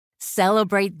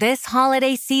Celebrate this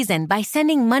holiday season by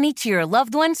sending money to your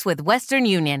loved ones with Western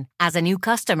Union. As a new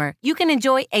customer, you can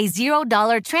enjoy a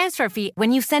 $0 transfer fee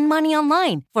when you send money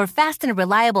online. For fast and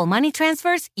reliable money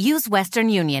transfers, use Western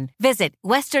Union. Visit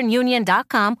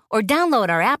westernunion.com or download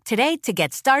our app today to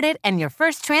get started, and your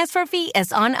first transfer fee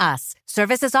is on us.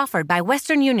 Services offered by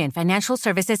Western Union Financial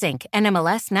Services, Inc.,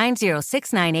 NMLS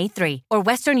 906983, or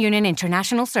Western Union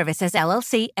International Services,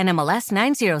 LLC, NMLS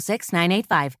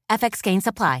 906985. FX gains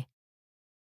apply.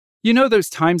 You know those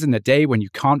times in the day when you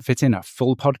can't fit in a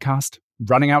full podcast?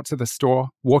 Running out to the store,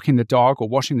 walking the dog, or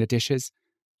washing the dishes?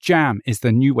 Jam is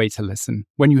the new way to listen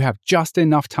when you have just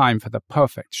enough time for the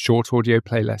perfect short audio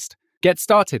playlist. Get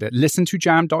started at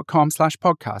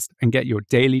listentojam.com/podcast and get your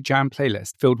daily Jam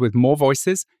playlist filled with more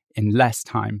voices in less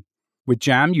time. With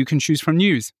Jam, you can choose from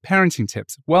news, parenting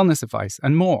tips, wellness advice,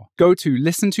 and more. Go to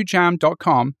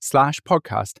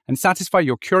listentojam.com/podcast and satisfy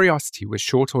your curiosity with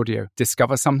short audio.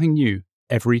 Discover something new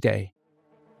every day.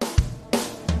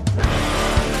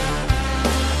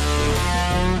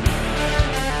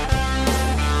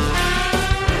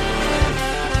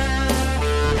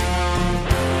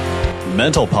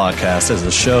 Mental Podcast is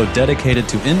a show dedicated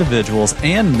to individuals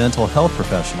and mental health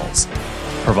professionals,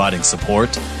 providing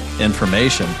support,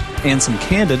 information, and some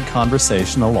candid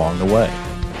conversation along the way.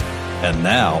 And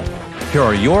now, here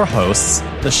are your hosts,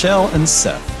 Michelle and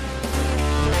Seth.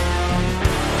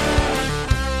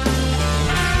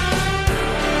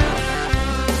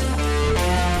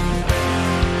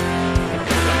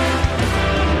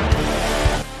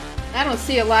 I don't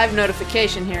see a live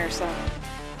notification here, so.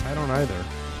 I don't either.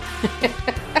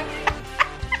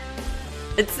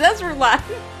 It says we're live.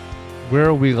 Where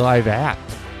are we live at?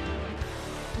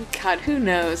 God, who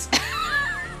knows?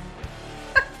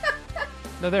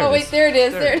 No, there Oh, it wait, is. there it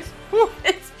is. There it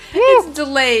It's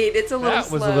delayed. It's a little That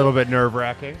slow. was a little bit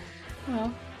nerve-wracking.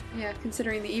 Well, yeah,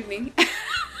 considering the evening.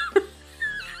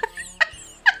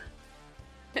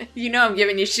 You know I'm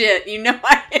giving you shit. You know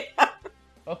I am.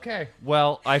 Okay.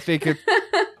 Well, I think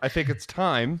it's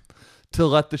time to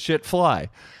let the shit fly.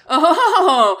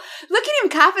 Oh, look at him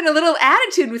copping a little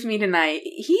attitude with me tonight.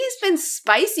 He's been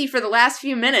spicy for the last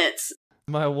few minutes.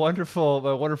 My wonderful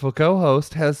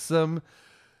co-host has some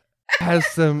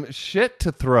shit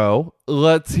to throw.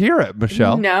 Let's hear it,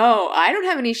 Michelle. No, I don't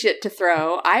have any shit to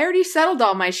throw. I already settled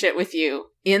all my shit with you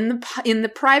in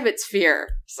the private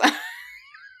sphere. So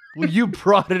Well, you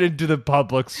brought it into the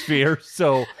public sphere,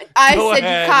 so I go said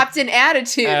ahead you copped an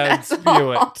attitude. and That's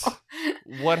spew all. it.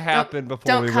 What happened before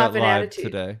don't we cop went an live attitude.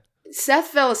 today? Seth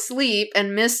fell asleep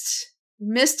and missed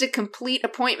a complete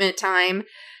appointment time.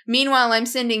 Meanwhile, I'm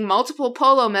sending multiple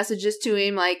Polo messages to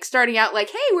him, like starting out like,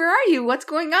 "Hey, where are you? What's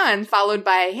going on?" Followed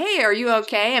by, "Hey, are you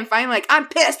okay?" And finally, like, "I'm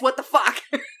pissed. What the fuck?"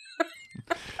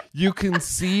 You can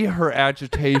see her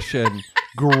agitation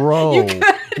grow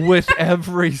with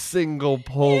every single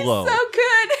polo. So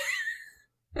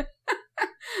good.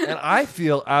 And I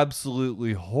feel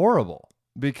absolutely horrible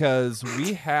because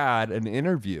we had an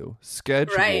interview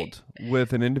scheduled Right.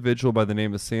 with an individual by the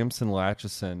name of Samson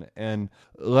Latchison. And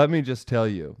let me just tell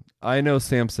you, I know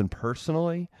Samson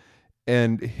personally,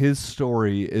 and his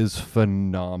story is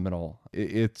phenomenal.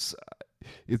 It's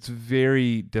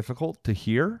very difficult to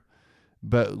hear,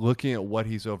 but looking at what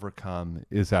he's overcome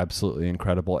is absolutely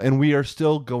incredible. And we are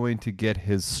still going to get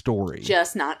his story.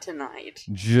 Just not tonight.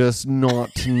 Just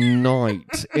not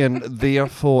tonight, and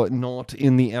therefore not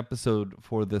in the episode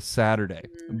for this Saturday.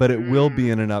 But it will be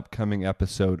in an upcoming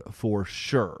episode for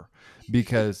sure,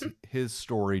 because his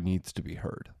story needs to be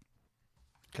heard.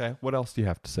 Okay, what else do you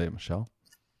have to say, Michelle?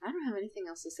 I don't have anything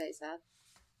else to say, Seth.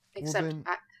 Well, Except then-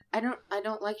 I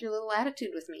don't like your little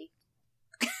attitude with me.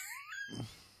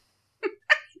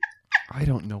 I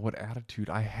don't know what attitude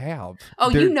I have. Oh,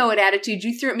 There- you know what attitude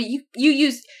you threw at me.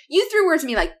 You threw words at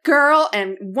me like girl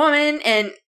and woman,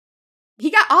 and he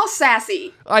got all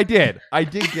sassy. I did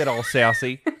get all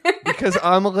sassy because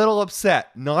I'm a little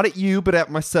upset. Not at you, but at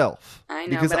myself. I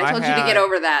know, Because but I told you to had get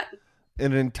over that.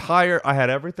 I had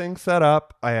everything set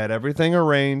up. I had everything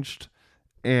arranged,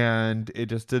 and it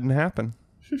just didn't happen.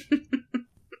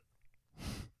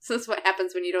 So that's what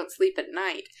happens when you don't sleep at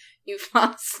night. You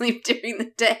fall asleep during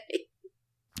the day.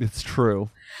 It's true.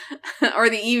 Or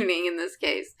the evening in this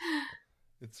case.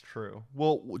 It's true.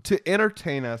 Well, to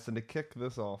entertain us and to kick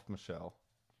this off, Michelle,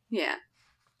 Yeah.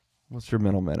 what's your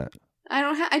middle minute?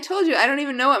 I told you, I don't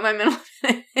even know what my middle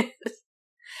minute is.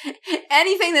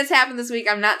 Anything that's happened this week,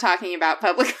 I'm not talking about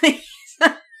publicly.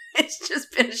 It's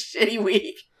just been a shitty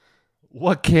week.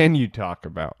 What can you talk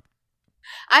about?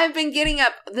 I've been getting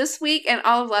up this week and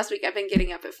all of last week. I've been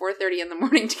getting up at 4:30 in the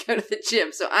morning to go to the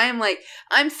gym. So I'm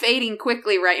fading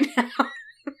quickly right now.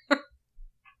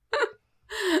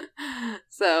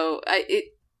 So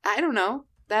I don't know.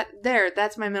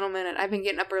 That's my mental minute. I've been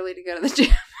getting up early to go to the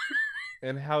gym.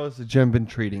 And how has the gym been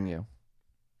treating you?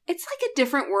 It's like a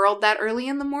different world that early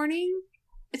in the morning.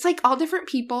 It's like all different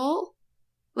people.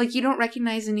 Like you don't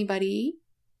recognize anybody.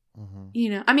 Mm-hmm. You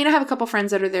know, I mean, I have a couple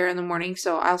friends that are there in the morning,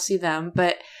 so I'll see them.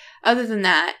 But other than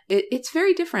that, it's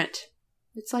very different.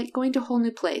 It's like going to a whole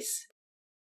new place.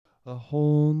 A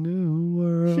whole new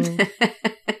world.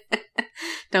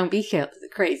 Don't be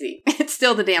crazy. It's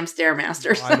still the damn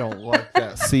Stairmaster. So. I don't like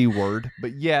that C word,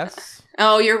 but yes.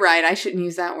 Oh, you're right. I shouldn't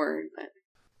use that word, but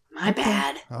my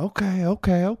bad. Okay.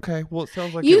 Well, it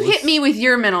sounds like you hit me with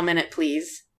your mental minute,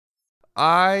 please.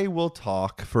 I will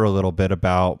talk for a little bit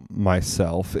about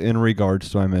myself in regards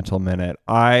to my mental minute.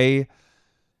 Spit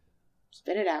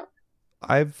it out.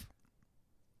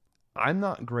 I'm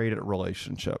not great at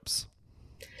relationships.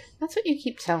 That's what you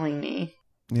keep telling me.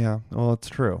 Yeah, well, it's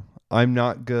true. I'm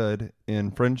not good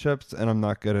in friendships and I'm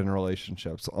not good in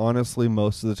relationships. Honestly,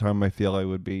 most of the time I feel I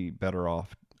would be better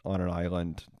off on an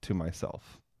island to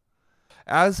myself.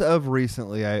 As of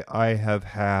recently, I have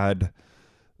had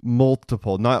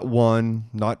multiple, not one,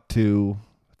 not two,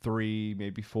 3,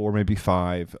 maybe 4, maybe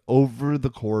 5. Over the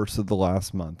course of the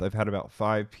last month, I've had about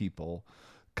 5 people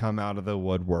come out of the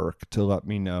woodwork to let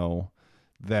me know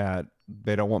that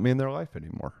they don't want me in their life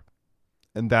anymore.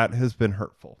 And that has been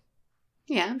hurtful.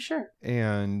 Yeah, I'm sure.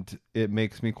 And it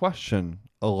makes me question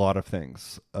a lot of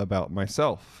things about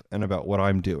myself and about what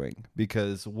I'm doing.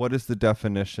 Because what is the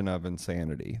definition of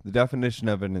insanity? The definition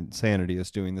of an insanity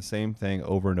is doing the same thing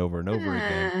over and over and over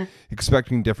again,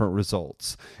 expecting different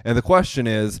results. And the question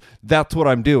is, that's what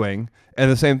I'm doing,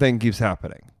 and the same thing keeps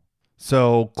happening.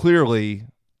 So clearly,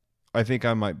 I think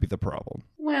I might be the problem.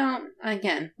 Well,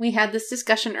 again, we had this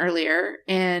discussion earlier,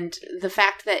 and the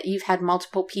fact that you've had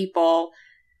multiple people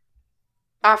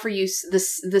offer you the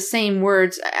same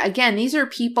words. Again, these are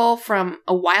people from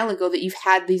a while ago that you've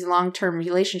had these long-term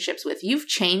relationships with. You've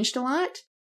changed a lot,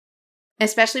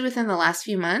 especially within the last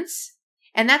few months,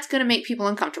 and that's going to make people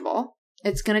uncomfortable.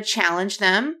 It's going to challenge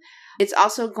them. It's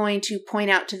also going to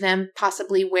point out to them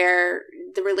possibly where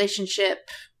the relationship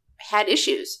had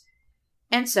issues.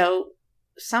 And so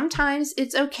sometimes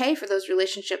it's okay for those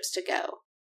relationships to go.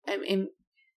 I mean,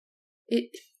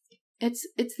 it's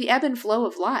the ebb and flow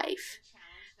of life.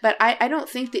 But I don't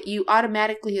think that you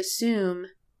automatically assume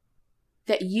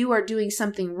that you are doing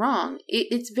something wrong.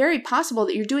 It's very possible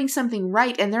that you're doing something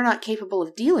right and they're not capable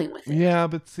of dealing with it. Yeah,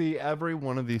 but see, every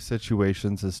one of these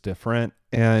situations is different,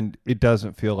 and it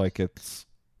doesn't feel like it's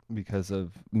because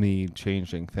of me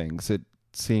changing things. It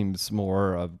seems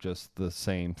more of just the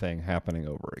same thing happening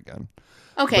over again.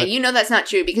 Okay, but that's not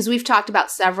true because we've talked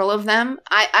about several of them.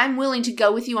 I'm willing to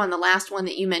go with you on the last one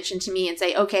that you mentioned to me and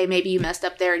say, okay, maybe you messed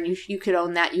up there and you could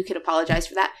own that. You could apologize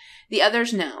for that. The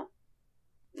others, no.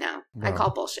 No, I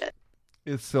call bullshit.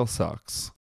 It still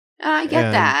sucks. I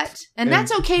get that. And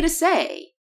that's okay to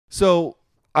say. So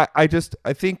I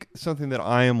think something that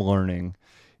I am learning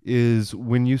is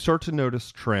when you start to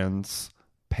notice trends,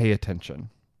 pay attention.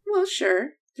 Well, sure.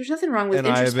 There's nothing wrong with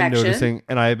introspection.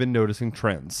 I have been noticing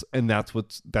trends, and that's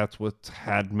what's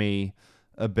had me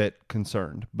a bit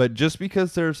concerned. But just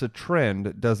because there's a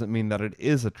trend doesn't mean that it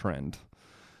is a trend.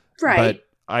 Right.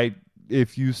 But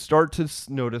if you start to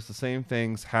notice the same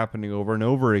things happening over and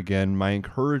over again, my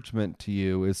encouragement to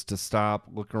you is to stop,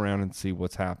 look around, and see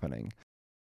what's happening.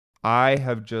 I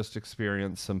have just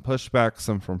experienced some pushback,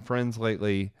 some from friends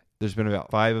lately. There's been about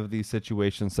 5 of these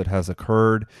situations that has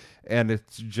occurred, and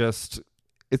it's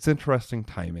interesting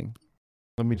timing.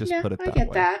 Let me just put it that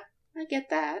way. I get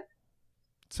that.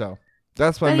 So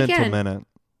that's my mental minute.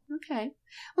 Okay.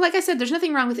 Well, like I said, there's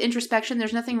nothing wrong with introspection.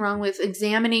 There's nothing wrong with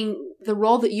examining the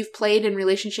role that you've played in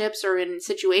relationships or in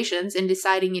situations and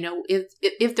deciding,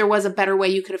 if there was a better way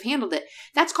you could have handled it.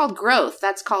 That's called growth.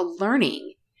 That's called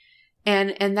learning.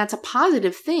 And that's a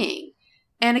positive thing.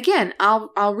 And again,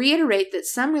 I'll reiterate that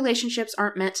some relationships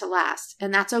aren't meant to last,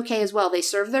 and that's okay as well. They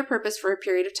serve their purpose for a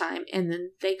period of time, and then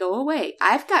they go away.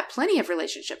 I've got plenty of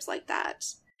relationships like that.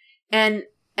 And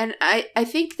I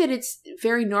think that it's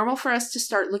very normal for us to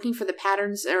start looking for the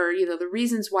patterns or, the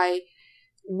reasons why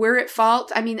we're at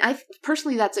fault. I mean,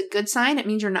 personally, that's a good sign. It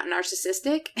means you're not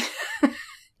narcissistic.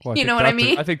 Well, you know what I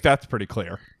mean? I think that's pretty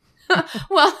clear.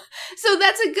 Well, so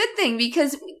that's a good thing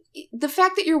because the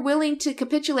fact that you're willing to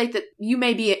capitulate that you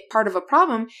may be a part of a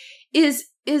problem is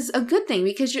a good thing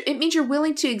because it means you're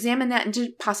willing to examine that and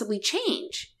to possibly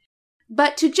change.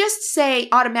 But to just say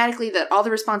automatically that all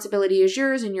the responsibility is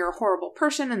yours and you're a horrible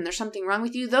person and there's something wrong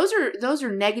with you, those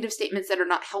are negative statements that are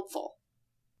not helpful.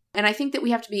 And I think that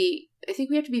we have to be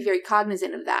very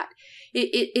cognizant of that.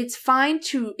 It's fine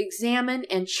to examine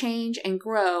and change and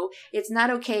grow. It's not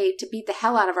okay to beat the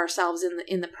hell out of ourselves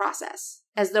in the process,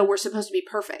 as though we're supposed to be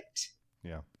perfect.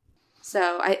 Yeah.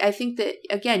 So I think that,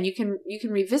 again, you can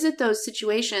revisit those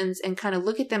situations and kind of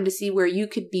look at them to see where you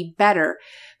could be better.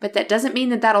 But that doesn't mean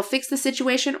that that'll fix the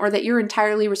situation or that you're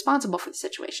entirely responsible for the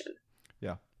situation.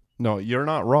 Yeah. No, you're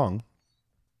not wrong.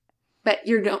 But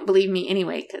you don't believe me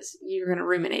anyway, because you're going to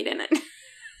ruminate in it.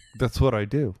 That's what I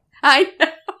do. I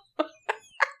know.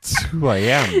 That's who I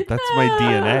am. That's my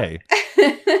DNA.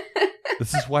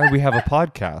 This is why we have a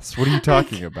podcast. What are you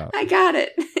talking about? I got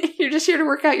it. You're just here to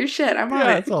work out your shit. I'm on it.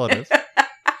 That's all it is.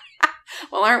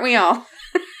 Well, aren't we all?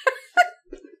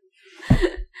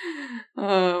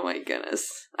 Oh, my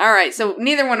goodness. All right. So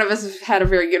neither one of us have had a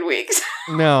very good week.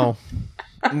 No,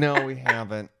 we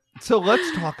haven't. So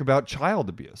let's talk about child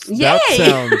abuse. Yay! That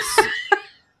sounds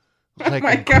like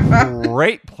my a God.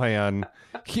 great plan.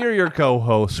 Here are your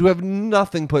co-hosts who have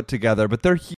nothing put together, but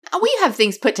they're here. We have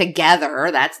things put together.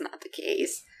 That's not the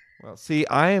case. Well, see,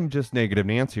 I am just negative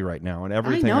Nancy right now, and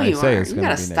everything I know I you say are. is You going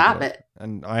to gotta be stop negative. it.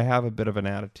 And I have a bit of an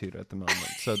attitude at the moment,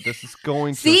 so this is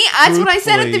going to See, that's what I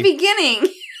said at the beginning.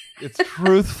 It's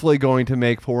truthfully going to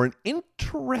make for an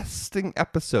interesting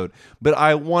episode. But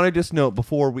I want to just note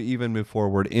before we even move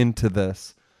forward into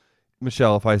this,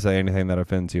 Michelle, if I say anything that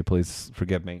offends you, please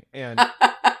forgive me. And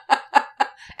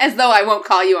As though I won't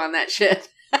call you on that shit.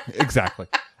 exactly.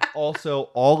 Also,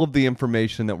 all of the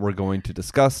information that we're going to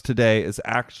discuss today is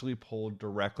actually pulled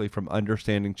directly from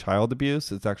Understanding Child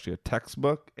Abuse. It's actually a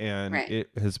textbook, and Right. It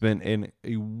has been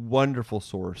a wonderful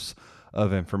source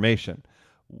of information.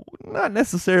 Not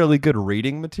necessarily good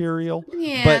reading material,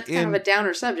 Yeah, but it's kind of a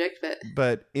downer subject,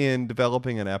 but in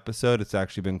developing an episode, it's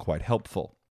actually been quite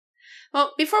helpful.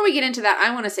 Well, before we get into that,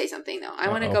 I want to say something, though. I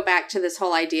want to go back to this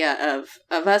whole idea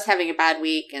of us having a bad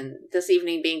week and this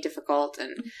evening being difficult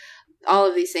and all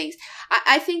of these things.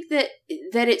 I think that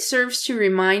it serves to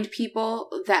remind people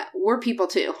that we're people,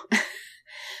 too.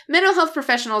 Mental health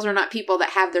professionals are not people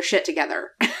that have their shit together.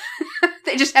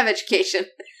 They just have education.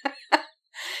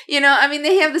 You know, I mean,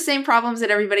 they have the same problems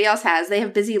that everybody else has. They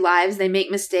have busy lives. They make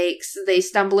mistakes. They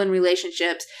stumble in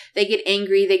relationships. They get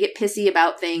angry. They get pissy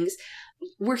about things.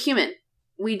 We're human.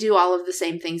 We do all of the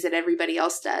same things that everybody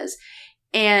else does.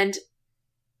 And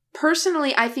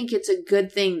personally, I think it's a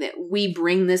good thing that we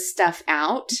bring this stuff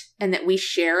out and that we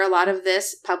share a lot of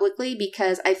this publicly,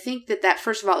 because I think that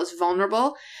first of all is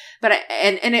vulnerable, but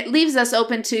and it leaves us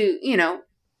open to, you know,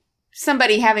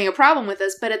 somebody having a problem with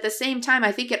us. But at the same time,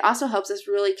 I think it also helps us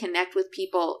really connect with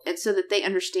people, and so that they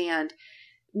understand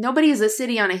nobody is a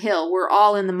city on a hill. We're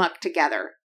all in the muck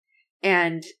together,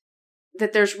 and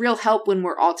that there's real help when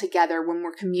we're all together, when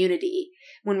we're community,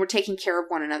 when we're taking care of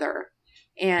one another.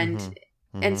 And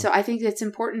and so I think it's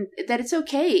important that it's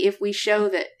okay if we show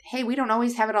that, hey, we don't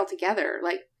always have it all together.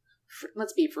 Like,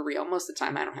 let's be for real. Most of the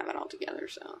time I don't have it all together.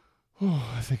 So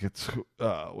I think it's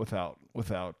without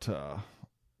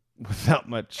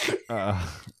much.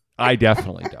 I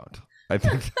definitely don't. I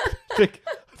think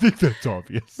that's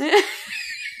obvious.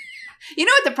 You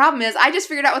know what the problem is? I just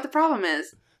figured out what the problem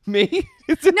is. Me?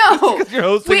 Is it No. because you're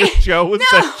hosting a show with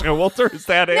Seth Walter? Is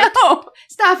that it? No,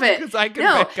 stop it. Because I can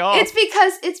No, back off.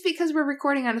 it's because we're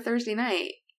recording on a Thursday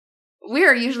night. We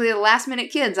are usually the last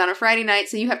minute kids on a Friday night,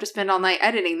 so you have to spend all night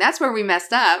editing. That's where we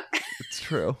messed up. It's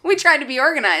true. We tried to be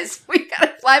organized. We got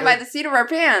to fly by the seat of our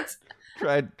pants.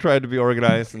 Tried to be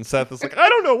organized, and Seth is like, I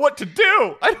don't know what to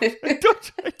do.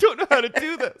 I don't know how to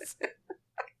do this.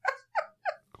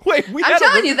 Wait, I'm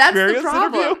telling you, that's the experience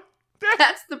problem. interview?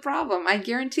 That's the problem. I'm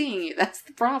guaranteeing you, that's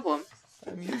the problem.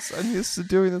 I'm used to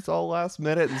doing this all last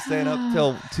minute and staying up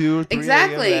till 2 or 3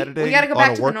 Exactly. a.m. editing. We got to go on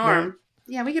back a to the work norm. night.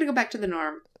 Yeah, we got to go back to the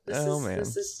norm. Man.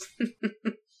 This is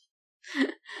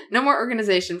no more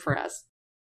organization for us.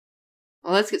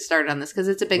 Well, let's get started on this because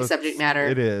it's a big subject matter.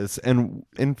 It is. And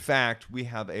in fact, we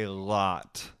have a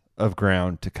lot of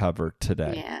ground to cover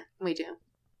today. Yeah, we do.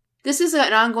 This is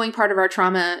an ongoing part of our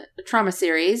trauma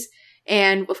series.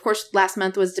 And of course, last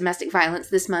month was domestic violence.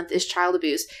 This month is child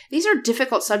abuse. These are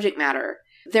difficult subject matter.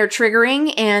 They're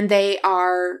triggering and they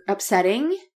are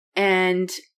upsetting. And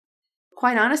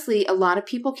quite honestly, a lot of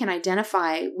people can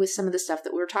identify with some of the stuff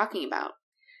that we're talking about.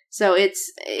 So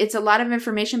it's a lot of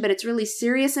information, but it's really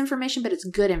serious information, but it's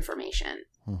good information.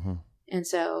 Mm-hmm. And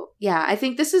so, yeah, I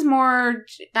think this is more,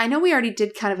 I know we already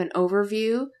did kind of an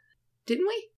overview, didn't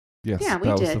we? Yes, Yeah, we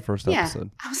that did. was the first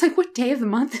episode. I was like, what day of the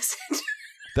month is it?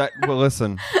 Well,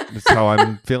 listen, that's how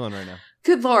I'm feeling right now.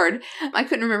 Good Lord. I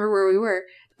couldn't remember where we were.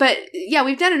 But yeah,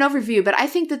 we've done an overview, but I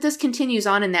think that this continues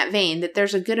on in that vein, that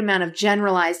there's a good amount of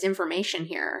generalized information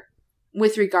here.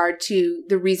 with regard to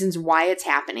the reasons why it's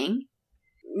happening,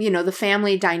 the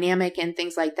family dynamic and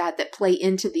things like that play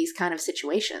into these kind of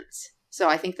situations. So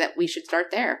I think that we should start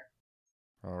there.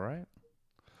 All right.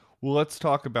 Well, let's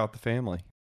talk about the family.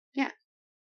 Yeah.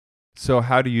 So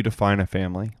how do you define a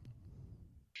family?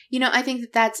 I think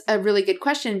that that's a really good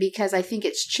question, because I think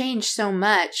it's changed so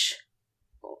much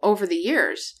over the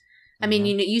years. I mean,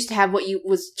 it used to have what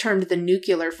was termed the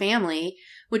nuclear family,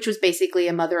 which was basically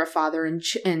a mother, a father,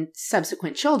 and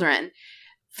subsequent children.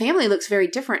 Family looks very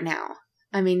different now.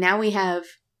 I mean, now we have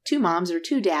 2 moms or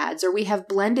 2 dads, or we have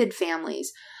blended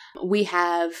families. We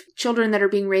have children that are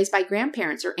being raised by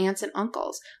grandparents or aunts and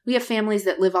uncles. We have families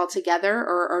that live all together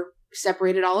or are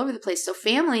separated all over the place. So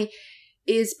family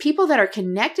is people that are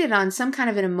connected on some kind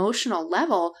of an emotional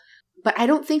level, but I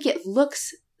don't think it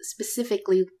looks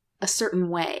specifically a certain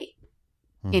way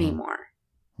anymore.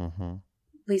 At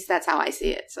least that's how I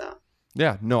see it. So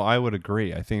yeah, no, I would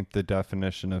agree. I think the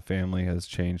definition of family has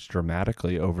changed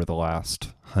dramatically over the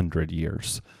last 100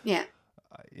 years. Yeah.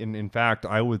 In fact,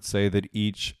 I would say that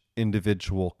each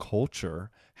individual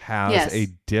culture has a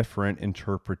different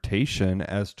interpretation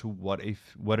as to what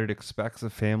it expects a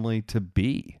family to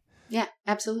be. Yeah,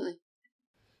 absolutely.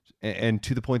 And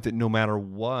to the point that no matter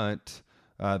what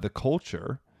the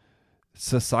culture,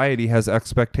 society has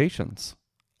expectations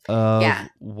of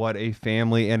what a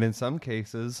family, and in some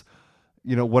cases,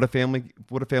 what a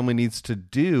family needs to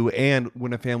do, and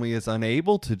when a family is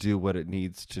unable to do what it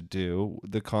needs to do,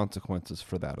 the consequences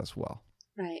for that as well.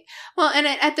 Right. Well, and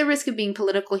at the risk of being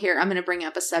political here, I'm going to bring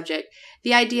up a subject.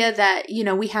 The idea that,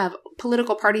 we have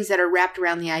political parties that are wrapped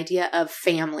around the idea of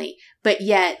family, but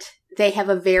yet they have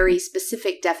a very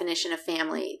specific definition of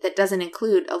family that doesn't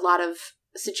include a lot of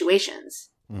situations.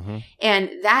 And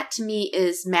that to me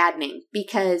is maddening,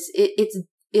 because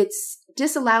it's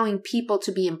disallowing people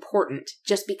to be important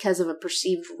just because of a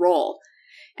perceived role,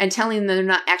 and telling them they're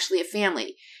not actually a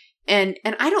family. And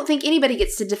I don't think anybody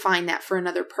gets to define that for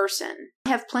another person. I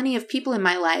have plenty of people in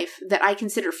my life that I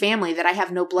consider family that I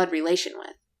have no blood relation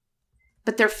with,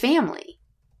 but they're family,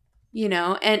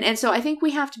 and so I think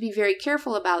we have to be very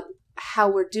careful about how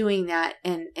we're doing that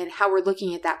and how we're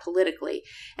looking at that politically.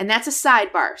 And that's a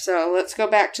sidebar. So let's go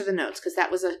back to the notes, because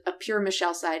that was a pure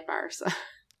Michelle sidebar. So.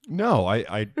 No,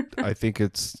 I think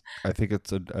it's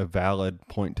a valid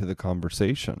point to the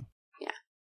conversation. Yeah.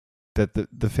 That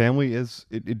the family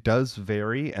it does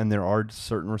vary, and there are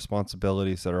certain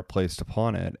responsibilities that are placed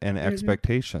upon it, and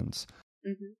expectations.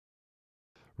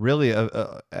 Really,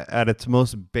 at its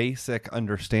most basic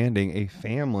understanding, a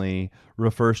family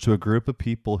refers to a group of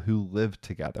people who live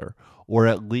together, or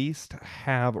at least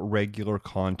have regular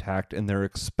contact, and they're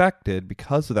expected,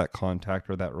 because of that contact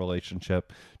or that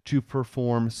relationship, to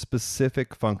perform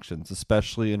specific functions,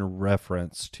 especially in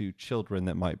reference to children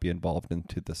that might be involved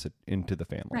into the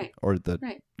family, or the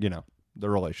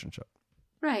relationship.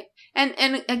 Right.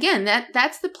 And again,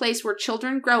 that's the place where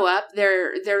children grow up.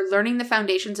 They're learning the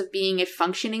foundations of being a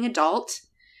functioning adult.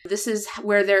 This is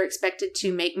where they're expected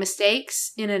to make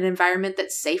mistakes in an environment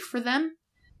that's safe for them.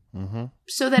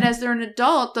 So that as they're an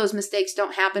adult, those mistakes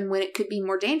don't happen when it could be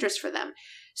more dangerous for them.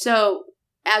 So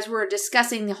as we're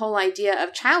discussing the whole idea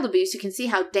of child abuse, you can see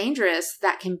how dangerous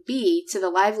that can be to the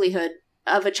livelihood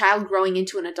of a child growing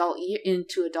into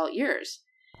adult years.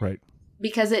 Right.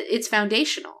 Because it's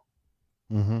foundational.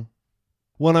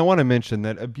 Well, and I want to mention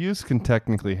that abuse can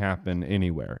technically happen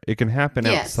anywhere. It can happen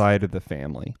outside of the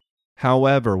family.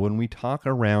 However, when we talk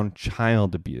around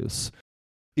child abuse,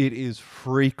 it is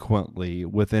frequently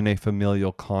within a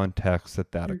familial context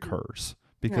that occurs,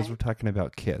 because we're talking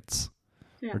about kids.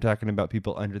 We're talking about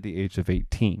people under the age of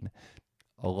 18.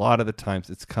 A lot of the times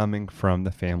it's coming from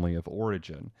the family of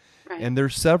origin. And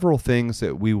there's several things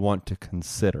that we want to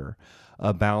consider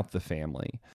about the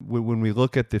family. When we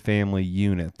look at the family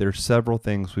unit, there's several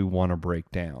things we want to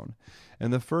break down.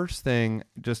 And the first thing,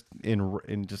 just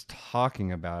in just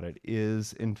talking about it,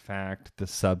 is in fact the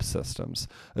subsystems,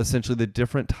 essentially the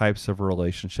different types of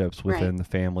relationships within the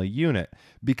family unit,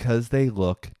 because they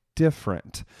look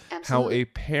different. Absolutely. How a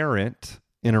parent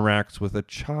interacts with a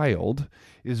child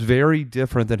is very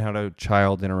different than how a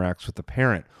child interacts with a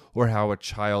parent, or how a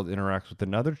child interacts with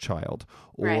another child,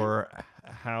 or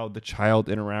how the child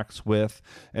interacts with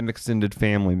an extended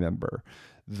family member.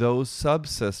 Those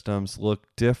subsystems look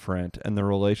different, and the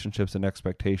relationships and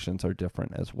expectations are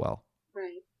different as well.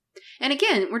 Right. And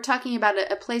again, we're talking about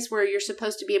a place where you're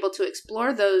supposed to be able to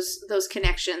explore those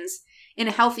connections in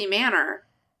a healthy manner,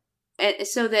 and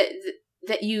so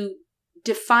that you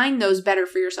define those better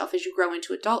for yourself as you grow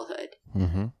into adulthood.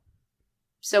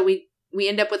 So we we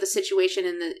end up with a situation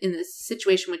in the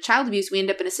situation with child abuse, we end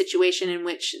up in a situation in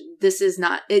which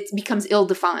it becomes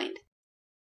ill-defined.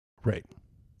 Right.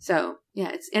 So,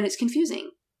 yeah, it's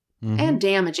confusing and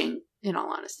damaging, in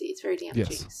all honesty. It's very damaging.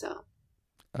 Yes. So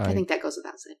I think that goes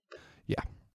without saying. Yeah.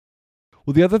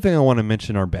 Well, the other thing I want to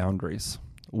mention are boundaries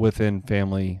within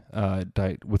family,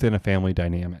 within a family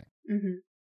dynamic. Mm-hmm.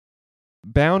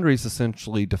 Boundaries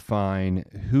essentially define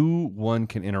who one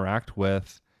can interact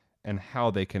with and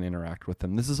how they can interact with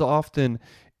them. This is often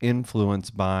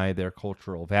influenced by their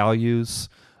cultural values,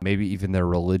 maybe even their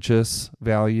religious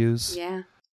values. Yeah.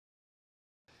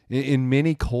 In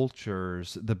many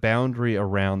cultures, the boundary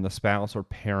around the spouse or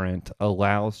parent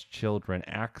allows children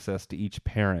access to each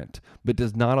parent, but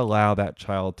does not allow that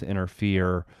child to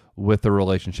interfere with the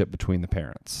relationship between the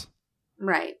parents.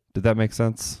 Right. Did that make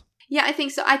sense? Yeah, I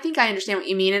think so. I think I understand what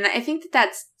you mean. And I think that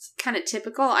that's kind of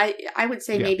typical. I would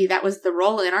say maybe that was the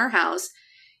role in our house,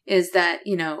 is that,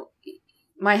 you know,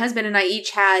 my husband and I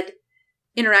each had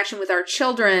interaction with our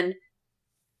children.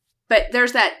 But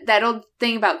there's that old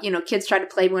thing about, you know, kids try to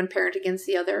play one parent against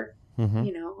the other. Mm-hmm.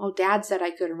 You know, oh, dad said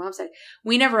I could or mom said.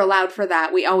 We never allowed for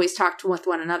that. We always talked with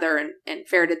one another and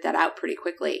ferreted that out pretty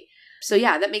quickly. So,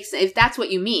 yeah, that makes sense. If that's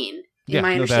what you mean, am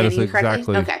I understanding you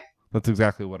correctly? Okay. That's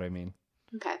exactly what I mean.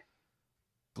 Okay.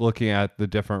 Looking at the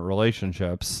different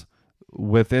relationships,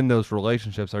 within those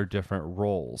relationships are different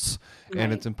roles. Right.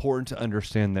 And it's important to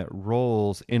understand that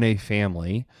roles in a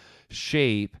family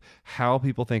shape how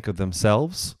people think of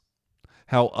themselves,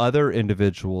 how other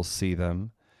individuals see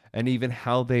them, and even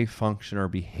how they function or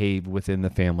behave within the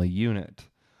family unit.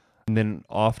 And then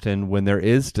often when there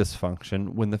is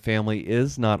dysfunction, when the family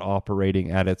is not operating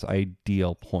at its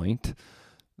ideal point,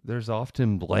 there's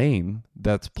often blame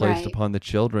that's placed upon the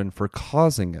children for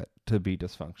causing it to be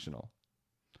dysfunctional.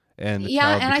 And the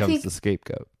child becomes the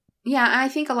scapegoat. Yeah, I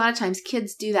think a lot of times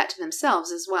kids do that to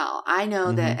themselves as well. I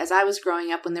know that as I was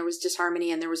growing up, when there was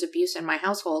disharmony and there was abuse in my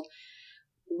household,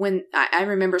 when I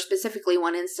remember specifically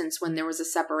one instance when there was a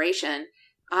separation,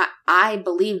 I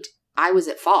believed I was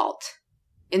at fault.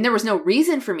 And there was no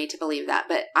reason for me to believe that,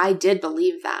 but I did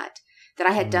believe that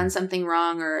I had done something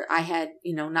wrong, or I had,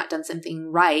 you know, not done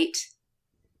something right.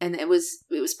 And it was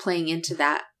playing into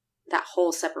that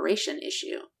whole separation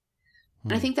issue.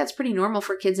 And I think that's pretty normal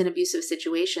for kids in abusive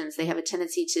situations. They have a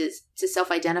tendency to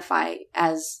self-identify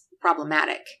as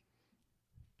problematic.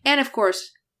 And of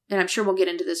course, and I'm sure we'll get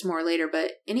into this more later,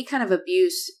 but any kind of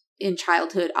abuse in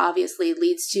childhood obviously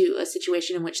leads to a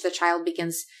situation in which the child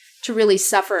begins to really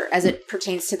suffer as it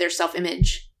pertains to their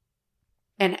self-image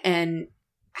and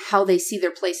how they see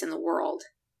their place in the world.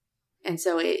 And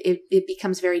so it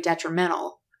becomes very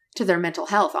detrimental to their mental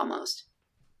health almost.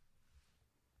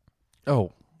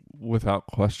 Oh, without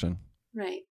question.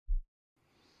 Right.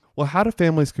 Well, how do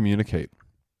families communicate?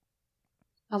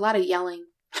 A lot of yelling.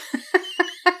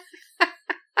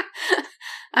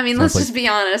 I mean, let's just be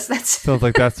honest. Sounds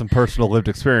like that's some personal lived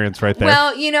experience right there.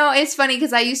 Well, you know, it's funny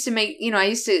because I used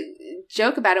to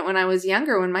joke about it when I was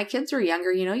younger, when my kids were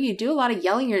younger. You know, you do a lot of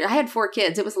yelling. I had 4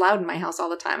 kids. It was loud in my house all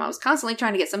the time. I was constantly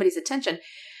trying to get somebody's attention.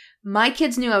 My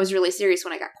kids knew I was really serious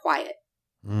when I got quiet.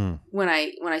 When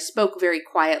I spoke very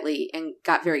quietly and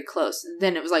got very close,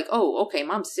 then it was like, oh, okay,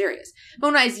 mom's serious. But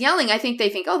when I was yelling, I think they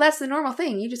think, oh, that's the normal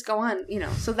thing. You just go on, you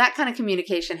know. So that kind of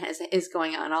communication is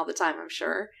going on all the time, I'm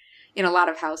sure, in a lot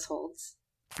of households.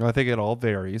 I think it all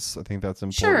varies. I think that's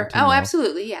important. Sure. To know.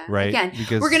 Absolutely. Yeah. Right. Again,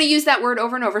 we're going to use that word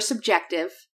over and over.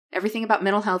 Subjective. Everything about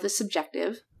mental health is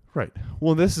subjective. Right.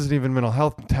 Well, this isn't even mental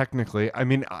health technically. I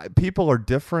mean, people are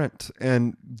different,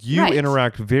 and you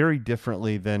interact very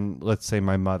differently than, let's say,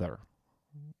 my mother.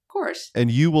 Of course.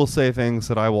 And you will say things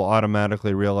that I will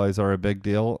automatically realize are a big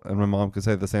deal, and my mom could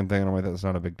say the same thing, and I'm like, that's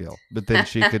not a big deal. But then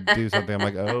she could do something, I'm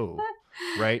like, oh,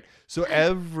 right? So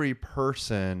every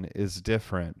person is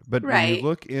different. But when you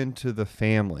look into the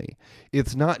family,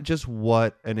 it's not just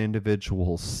what an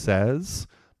individual says,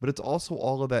 but it's also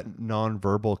all of that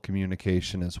nonverbal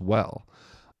communication as well.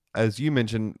 As you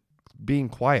mentioned, being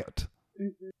quiet.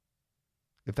 Mm-hmm.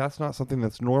 If that's not something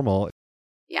that's normal,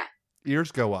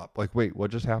 ears go up. Like, wait, what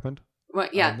just happened? Well,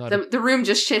 yeah, the room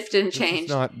just shifted and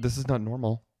changed. This is not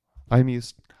normal. I'm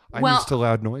used to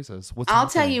loud noises. I'll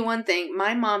tell you one thing.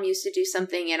 My mom used to do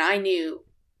something, and I knew.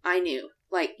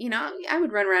 Like, you know, I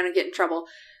would run around and get in trouble.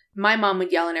 My mom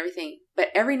would yell and everything. But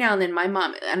every now and then my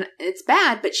mom, and it's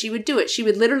bad, but she would do it. She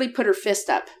would literally put her fist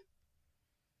up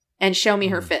and show me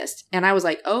her fist. And I was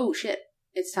like, oh shit,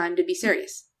 it's time to be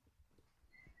serious.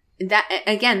 That,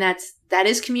 again, that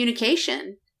is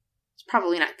communication. It's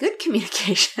probably not good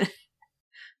communication,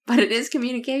 but it is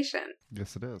communication.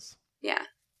 Yes, it is. Yeah.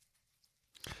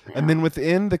 And then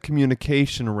within the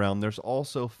communication realm, there's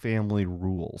also family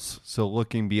rules. So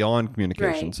looking beyond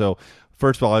communication. Right. So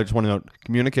first of all, I just want to note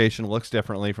communication looks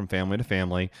differently from family to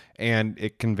family, and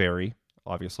it can vary,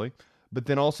 obviously. But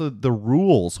then also the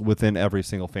rules within every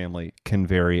single family can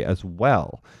vary as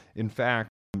well. In fact,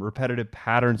 repetitive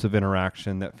patterns of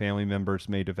interaction that family members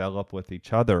may develop with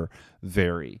each other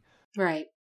vary. Right.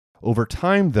 Over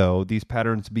time, though, these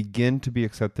patterns begin to be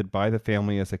accepted by the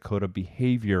family as a code of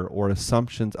behavior or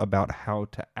assumptions about how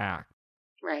to act.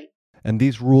 Right. And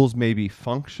these rules may be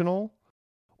functional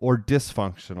or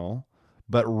dysfunctional,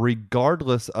 but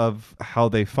regardless of how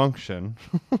they function,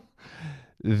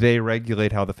 they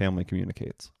regulate how the family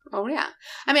communicates. Oh, yeah.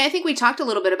 I mean, I think we talked a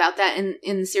little bit about that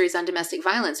in the series on domestic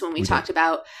violence when we talked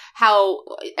about how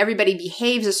everybody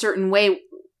behaves a certain way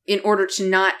in order to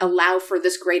not allow for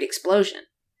this great explosion.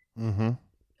 Mm-hmm.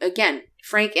 Again,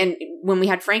 Frank, and when we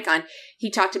had Frank on, he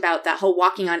talked about that whole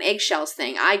walking on eggshells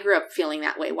thing. I grew up feeling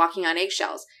that way, walking on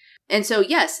eggshells. And so,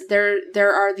 yes,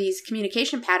 there are these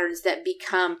communication patterns that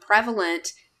become prevalent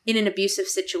in an abusive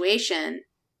situation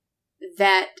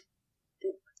that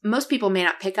most people may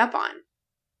not pick up on.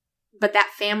 But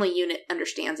that family unit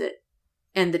understands it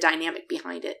and the dynamic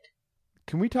behind it.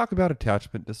 Can we talk about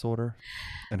attachment disorder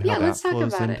and how let's that talk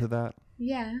flows about into it. that?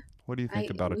 Yeah. What do you think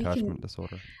about attachment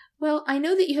disorder? Well, I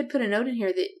know that you had put a note in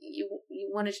here that you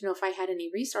wanted to know if I had any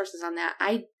resources on that.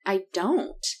 I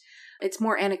don't. It's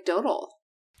more anecdotal.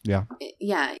 Yeah.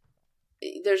 Yeah.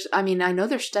 I know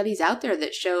there's studies out there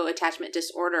that show attachment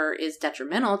disorder is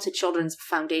detrimental to children's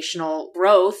foundational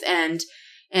growth and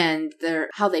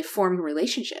how they form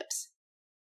relationships.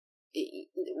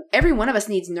 Every one of us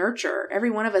needs nurture. Every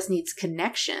one of us needs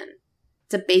connection.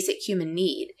 It's a basic human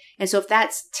need. And so if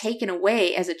that's taken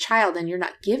away as a child and you're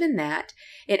not given that,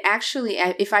 it actually,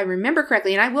 if I remember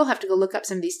correctly, and I will have to go look up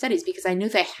some of these studies because I knew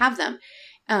they have them,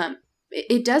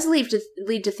 it does lead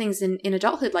to things in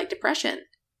adulthood like depression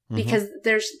because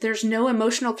there's no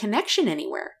emotional connection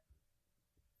anywhere.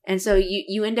 And so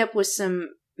you end up with some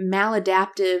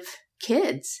maladaptive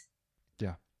kids.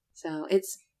 Yeah. So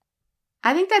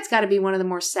I think that's got to be one of the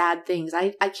more sad things.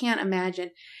 I can't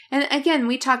imagine. And again,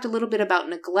 we talked a little bit about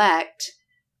neglect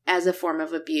as a form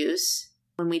of abuse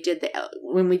when we did the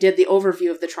overview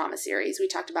of the trauma series. We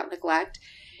talked about neglect,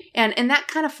 and that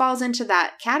kind of falls into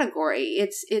that category.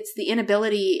 It's the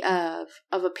inability of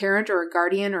a parent or a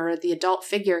guardian or the adult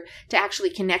figure to actually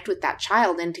connect with that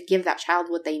child and to give that child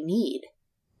what they need.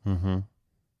 Mm-hmm.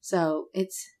 So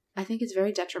I think it's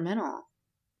very detrimental.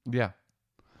 Yeah.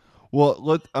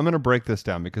 Well, I'm going to break this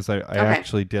down because I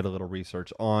actually did a little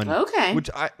research on... Okay.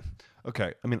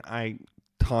 I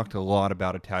talked a lot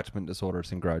about attachment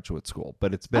disorders in graduate school,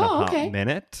 but it's been a hot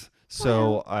minute,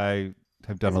 so I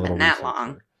have done a little research. It's been that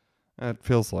long. It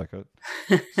feels like it.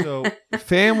 So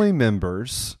family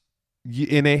members,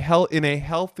 in a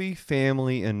healthy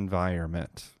family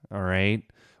environment, all right,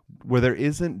 where there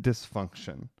isn't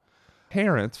dysfunction,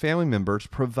 family members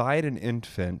provide an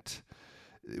infant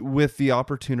with the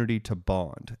opportunity to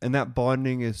bond. And that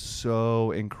bonding is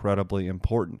so incredibly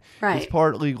important. Right. It's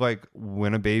partly like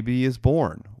when a baby is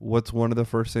born, what's one of the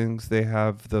first things they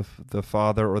have the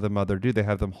father or the mother do? They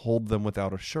have them hold them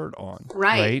without a shirt on.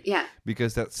 Right? Yeah.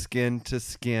 Because that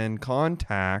skin-to-skin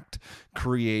contact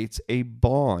creates a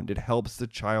bond. It helps the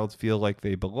child feel like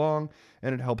they belong,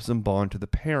 and it helps them bond to the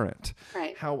parent.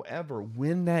 Right. However,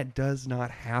 when that does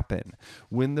not happen,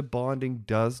 when the bonding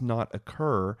does not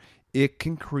occur, it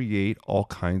can create all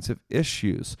kinds of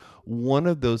issues. One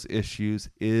of those issues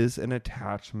is an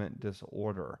attachment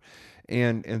disorder.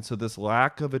 And so this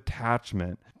lack of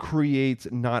attachment creates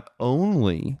not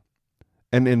only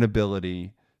an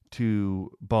inability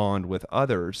to bond with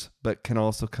others, but can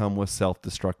also come with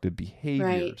self-destructive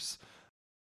behaviors,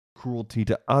 cruelty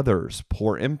to others,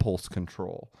 poor impulse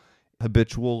control,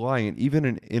 habitual lying, even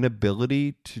an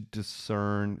inability to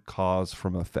discern cause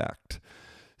from effect.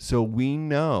 So we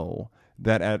know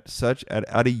that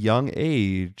at a young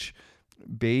age,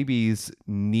 babies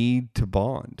need to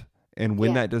bond. And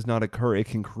when that does not occur, it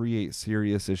can create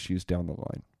serious issues down the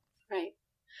line. Right.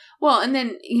 Well, and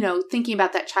then, thinking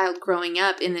about that child growing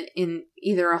up in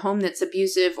either a home that's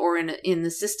abusive or in the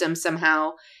system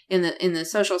somehow, in the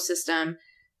social system,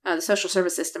 the social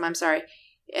service system, I'm sorry.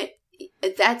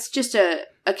 That's just a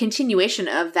continuation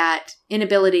of that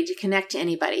inability to connect to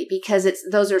anybody because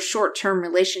those are short-term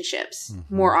relationships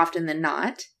more often than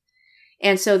not.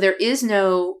 And so there is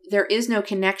no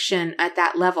connection at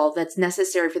that level that's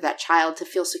necessary for that child to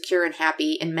feel secure and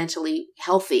happy and mentally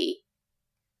healthy.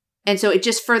 And so it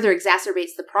just further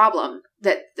exacerbates the problem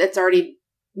that's already,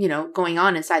 going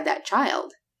on inside that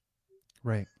child.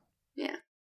 Right. Yeah.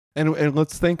 And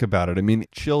let's think about it. I mean,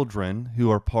 children who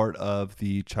are part of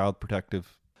the Child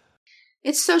Protective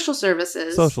It's social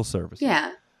services. Social Services.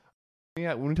 Yeah.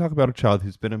 Yeah, when we talk about a child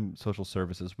who's been in social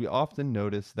services, we often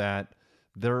notice that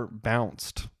they're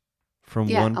bounced from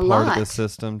one part of the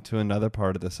system to another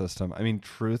part of the system. I mean,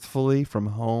 truthfully, from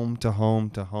home to home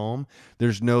to home,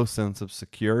 there's no sense of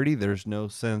security. There's no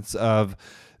sense of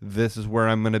this is where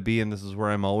I'm going to be and this is where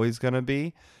I'm always going to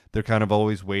be. They're kind of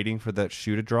always waiting for that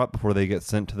shoe to drop before they get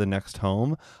sent to the next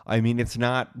home. I mean, it's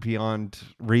not beyond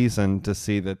reason to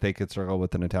see that they could struggle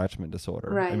with an attachment disorder.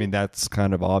 Right. I mean, that's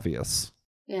kind of obvious.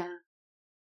 Yeah.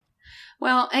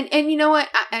 Well, and you know what?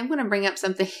 I'm going to bring up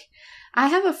something. I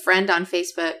have a friend on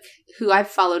Facebook who I've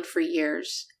followed for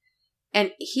years,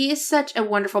 and he is such a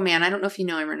wonderful man. I don't know if you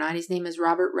know him or not. His name is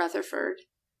Robert Rutherford.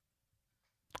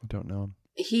 I don't know him.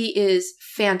 He is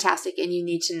fantastic, and you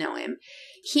need to know him.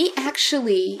 He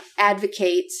actually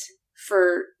advocates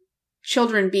for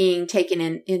children being taken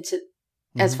into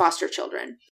as foster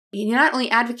children. He not only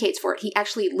advocates for it, he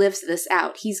actually lives this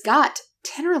out. He's got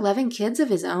 10 or 11 kids of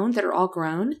his own that are all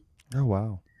grown. Oh,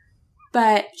 wow.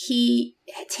 But he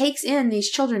takes in these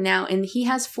children now, and he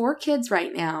has 4 kids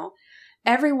right now.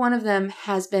 Every one of them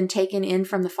has been taken in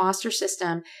from the foster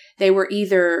system. They were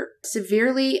either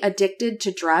severely addicted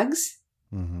to drugs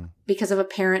because of a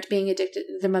parent being addicted,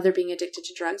 the mother being addicted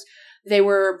to drugs. They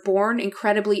were born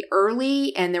incredibly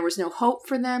early, and there was no hope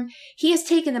for them. He has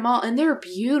taken them all, and they're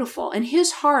beautiful. And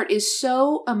his heart is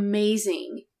so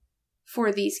amazing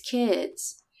for these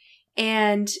kids.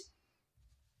 And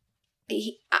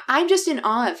I'm just in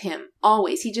awe of him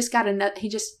always. He just got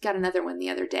another one the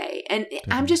other day. And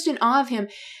I'm just in awe of him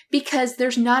because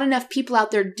there's not enough people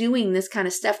out there doing this kind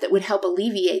of stuff that would help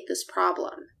alleviate this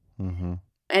problem.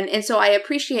 And so I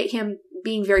appreciate him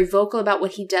being very vocal about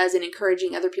what he does and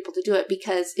encouraging other people to do it,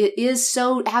 because it is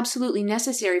so absolutely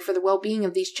necessary for the well-being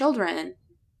of these children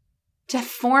to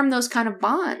form those kind of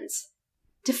bonds,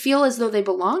 to feel as though they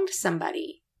belong to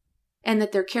somebody and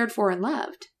that they're cared for and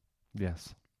loved.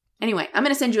 Yes. Anyway, I'm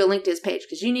going to send you a link to his page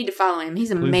because you need to follow him. He's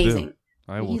amazing. Please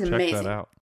do. I will check that out.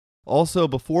 Also,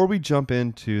 before we jump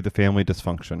into the family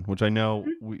dysfunction, which I know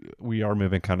we are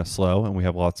moving kind of slow and we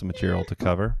have lots of material to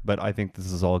cover, but I think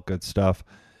this is all good stuff.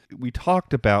 We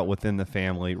talked about within the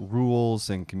family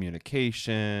rules and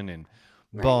communication and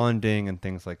bonding and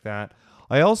things like that.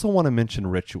 I also want to mention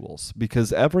rituals,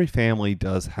 because every family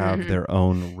does have their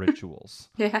own rituals,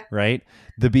 right?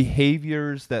 The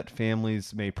behaviors that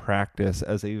families may practice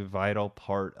as a vital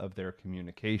part of their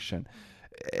communication.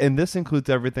 And this includes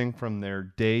everything from their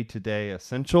day-to-day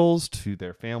essentials to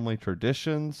their family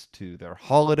traditions, to their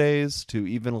holidays, to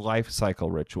even life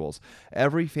cycle rituals.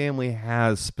 Every family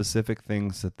has specific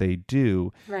things that they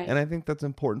do. Right. And I think that's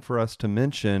important for us to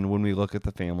mention when we look at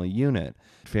the family unit.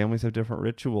 Families have different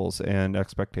rituals and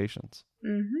expectations.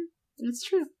 That's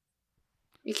true.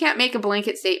 You can't make a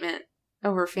blanket statement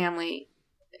over family,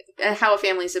 how a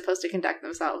family is supposed to conduct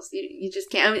themselves. You just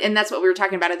can't. And that's what we were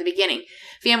talking about at the beginning.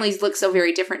 Families look so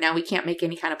very different now. We can't make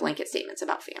any kind of blanket statements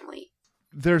about family.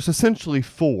 There's essentially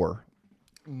 4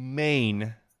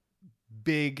 main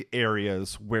big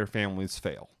areas where families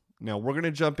fail. Now, we're going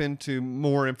to jump into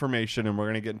more information and we're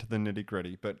going to get into the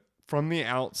nitty-gritty. But from the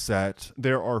outset,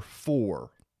 there are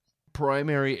 4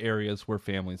 primary areas where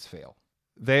families fail.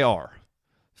 They are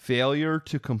failure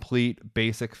to complete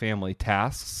basic family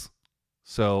tasks.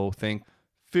 So think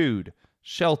food,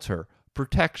 shelter,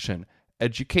 protection,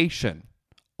 education,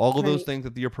 all of those things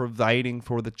that you're providing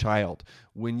for the child.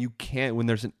 When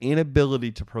there's an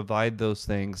inability to provide those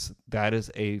things, that's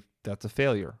a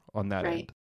failure on that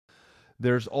end.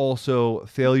 There's also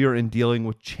failure in dealing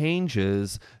with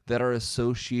changes that are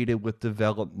associated with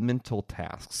developmental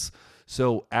tasks.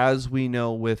 So as we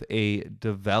know with a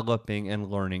developing and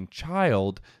learning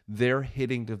child, they're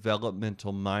hitting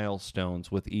developmental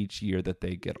milestones with each year that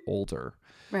they get older.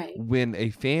 Right. When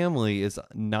a family is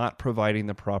not providing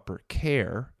the proper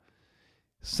care,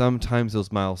 sometimes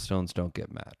those milestones don't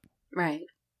get met. Right.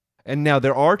 And now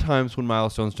there are times when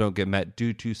milestones don't get met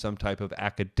due to some type of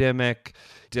academic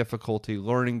difficulty,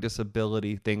 learning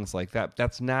disability, things like that.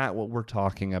 That's not what we're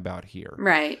talking about here.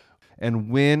 Right.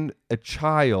 And when a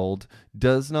child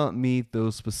does not meet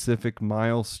those specific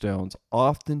milestones,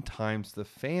 oftentimes the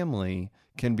family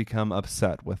can become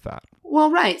upset with that. Well,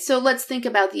 right. So let's think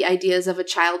about the ideas of a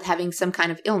child having some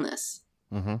kind of illness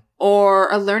or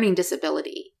a learning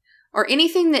disability or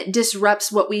anything that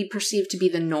disrupts what we perceive to be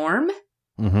the norm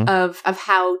of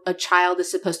how a child is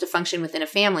supposed to function within a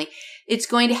family. It's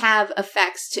going to have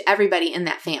effects to everybody in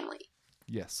that family.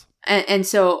 Yes. And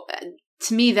so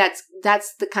to me, that's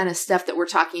the kind of stuff that we're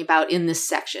talking about in this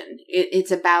section. It's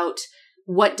about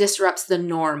what disrupts the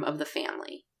norm of the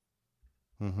family.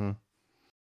 Mm-hmm.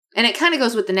 And it kind of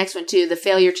goes with the next one too, the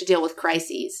failure to deal with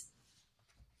crises.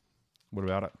 What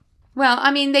about it? Well,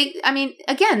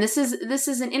 again, this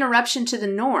is an interruption to the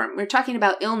norm. We're talking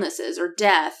about illnesses or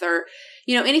death or,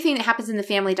 anything that happens in the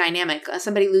family dynamic,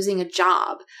 somebody losing a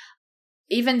job,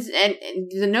 even, and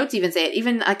the notes even say it,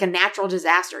 even like a natural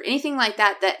disaster, anything like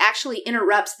that actually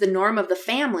interrupts the norm of the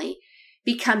family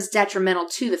becomes detrimental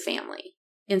to the family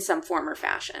in some form or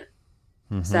fashion.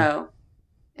 Mm-hmm. So,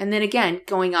 and then again,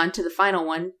 going on to the final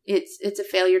one, it's a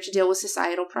failure to deal with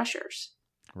societal pressures.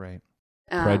 Right.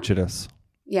 Prejudice.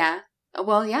 Yeah.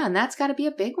 Well, yeah, and that's got to be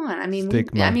a big one.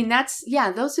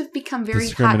 Stigma. Those have become very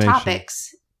hot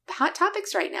topics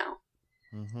right now.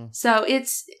 Mm-hmm. So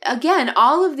it's, again,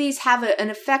 all of these have an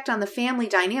effect on the family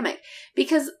dynamic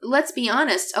because let's be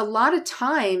honest, a lot of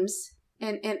times,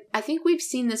 and I think we've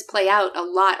seen this play out a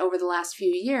lot over the last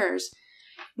few years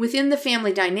within the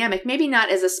family dynamic, maybe not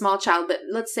as a small child, but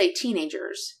let's say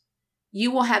teenagers.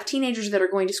 You will have teenagers that are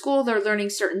going to school, they're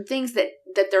learning certain things that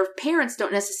their parents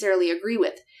don't necessarily agree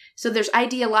with. So there's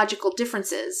ideological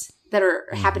differences that are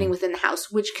mm-hmm. happening within the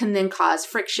house, which can then cause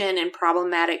friction and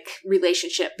problematic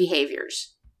relationship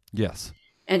behaviors. Yes.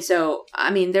 And so,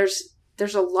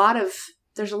 there's a lot of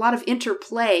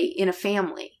interplay in a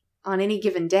family on any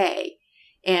given day.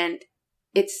 And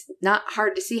it's not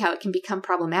hard to see how it can become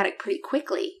problematic pretty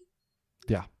quickly.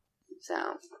 Yeah.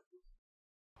 So...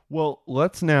 Well,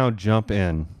 let's now jump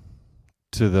in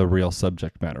to the real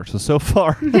subject matter. So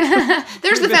far...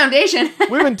 There's the foundation.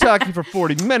 We've been talking for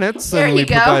 40 minutes, and we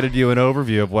provided you an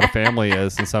overview of what a family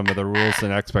is and some of the rules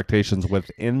and expectations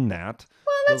within that.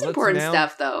 Well, that's important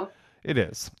stuff, though. It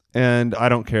is. And I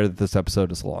don't care that this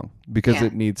episode is long, because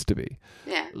it needs to be.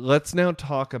 Yeah. Let's now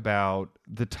talk about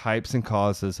the types and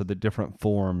causes of the different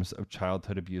forms of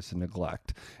childhood abuse and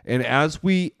neglect. And as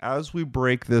we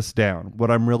break this down, what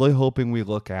I'm really hoping we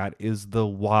look at is the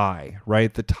why,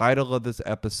 right? The title of this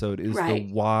episode is the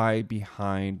why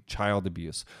behind child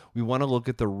abuse. We want to look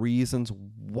at the reasons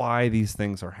why these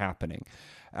things are happening.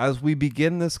 As we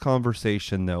begin this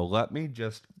conversation, though, let me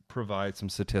just provide some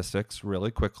statistics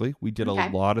really quickly. We did a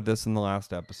lot of this in the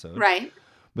last episode. Right.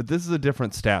 But this is a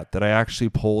different stat that I actually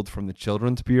pulled from the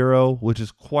Children's Bureau, which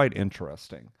is quite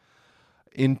interesting.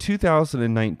 In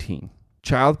 2019,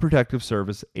 Child Protective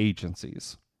Service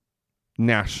agencies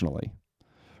nationally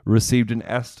received an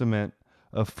estimate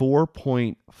of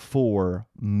 4.4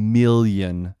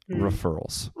 million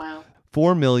referrals. Wow.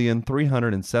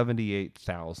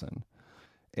 4,378,000.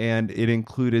 And it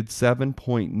included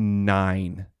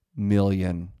 7.9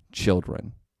 million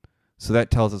children. So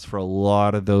that tells us for a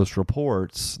lot of those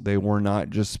reports, they were not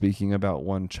just speaking about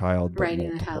one child, but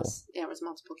multiple. In the house. Yeah, it was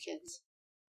multiple kids.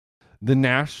 The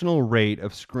national rate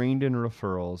of screened-in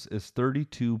referrals is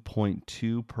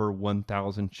 32.2 per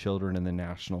 1,000 children in the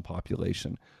national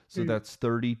population. So that's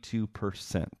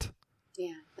 32%.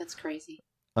 Yeah, that's crazy.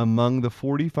 Among the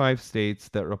 45 states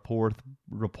that report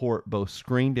both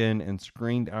screened-in and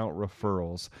screened-out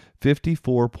referrals,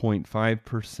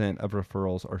 54.5% of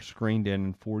referrals are screened-in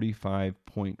and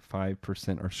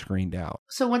 45.5% are screened-out.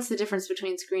 So what's the difference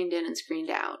between screened-in and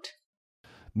screened-out?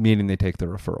 Meaning they take the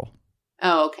referral.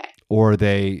 Oh, okay. Or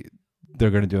they're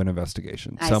going to do an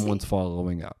investigation. Someone's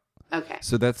following up. Okay.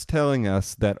 So that's telling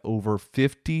us that over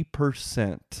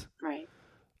 50%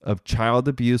 of child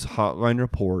abuse hotline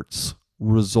reports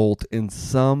result in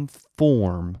some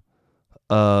form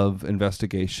of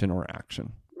investigation or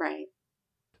action. Right.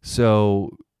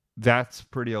 So that's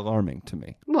pretty alarming to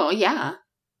me. Well, yeah.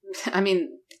 The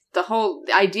whole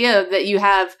idea that you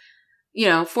have,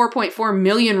 4.4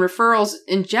 million referrals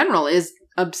in general is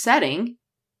upsetting.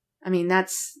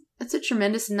 That's a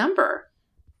tremendous number.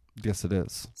 Yes, it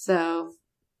is. So,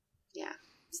 yeah,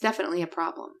 it's definitely a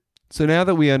problem. So now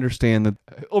that we understand that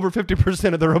over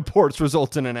 50% of the reports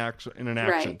result in an action.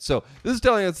 Right. So this is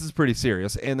telling us this is pretty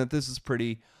serious and that this is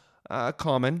pretty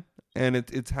common and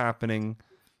it's happening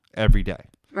every day.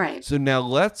 Right. So now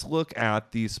let's look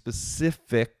at the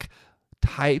specific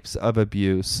types of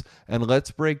abuse and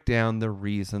let's break down the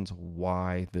reasons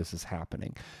why this is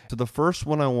happening. So the first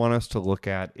one I want us to look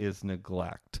at is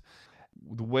neglect.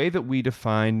 The way that we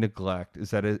define neglect is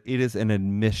that it is an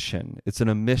omission. It's an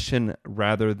omission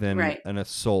rather than an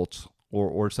assault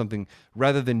or something.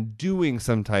 Rather than doing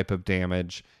some type of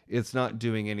damage, it's not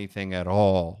doing anything at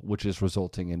all, which is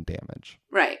resulting in damage.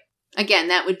 Right. Again,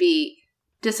 that would be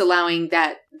disallowing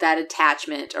that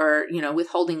attachment or,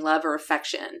 withholding love or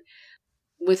affection,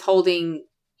 withholding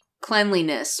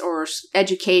cleanliness or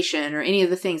education or any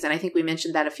of the things. And I think we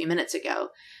mentioned that a few minutes ago.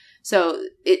 So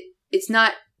it's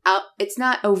not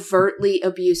overtly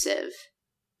abusive,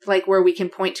 like where we can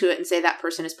point to it and say that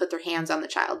person has put their hands on the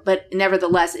child. But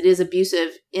nevertheless, it is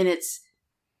abusive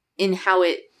in how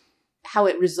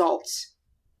it results,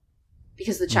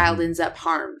 because the child ends up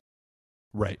harmed.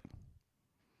 Right.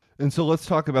 And so let's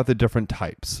talk about the different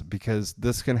types, because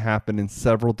this can happen in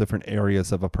several different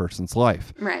areas of a person's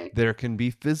life. Right. There can be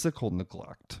physical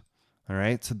neglect. All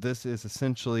right. So this is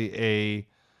essentially a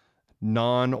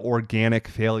non-organic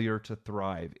failure to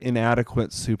thrive,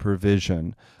 inadequate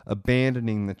supervision,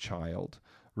 abandoning the child,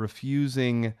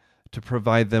 refusing to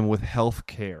provide them with health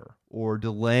care, or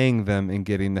delaying them in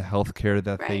getting the health care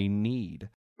that they need.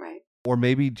 Right. Or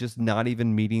maybe just not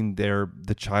even meeting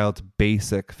the child's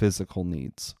basic physical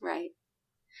needs. Right.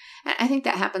 I think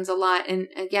that happens a lot. And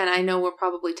again, I know we'll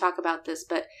probably talk about this,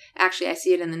 but actually I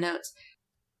see it in the notes.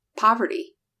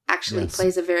 Poverty actually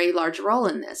plays a very large role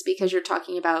in this, because you're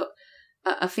talking about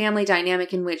a family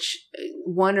dynamic in which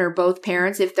one or both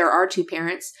parents, if there are two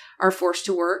parents, are forced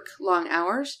to work long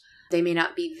hours. They may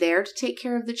not be there to take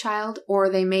care of the child, or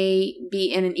they may be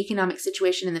in an economic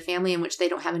situation in the family in which they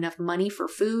don't have enough money for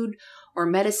food or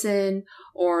medicine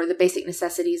or the basic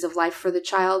necessities of life for the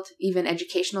child, even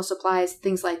educational supplies,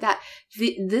 things like that.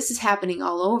 This is happening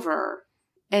all over.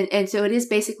 And so it is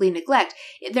basically neglect.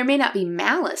 There may not be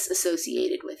malice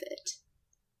associated with it.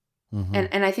 Mm-hmm.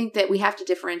 And I think that we have to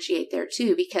differentiate there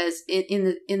too, because in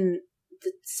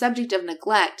the subject of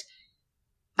neglect,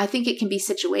 I think it can be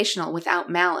situational without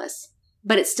malice,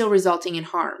 but it's still resulting in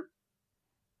harm.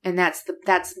 And that's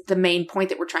the main point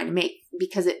that we're trying to make,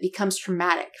 because it becomes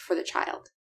traumatic for the child.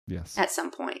 Yes. At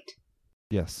some point.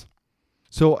 Yes.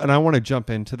 So, and I want to jump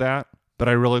into that, but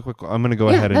I'm going to go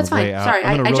ahead and lay out. Sorry,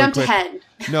 I jumped ahead.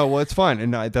 No, well, it's fine.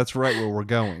 And that's right where we're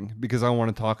going, because I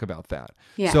want to talk about that.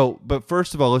 Yeah. So, but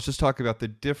first of all, let's just talk about the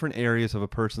different areas of a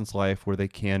person's life where they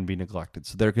can be neglected.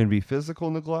 So there can be physical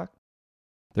neglect.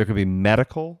 There can be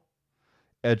medical,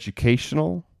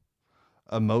 educational,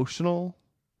 emotional,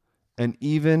 and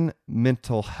even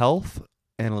mental health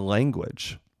and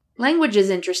language. Language is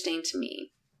interesting to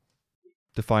me.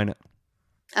 Define it.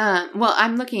 Well,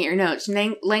 I'm looking at your notes.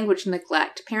 Language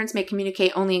neglect. Parents may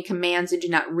communicate only in commands and do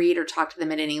not read or talk to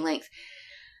them at any length.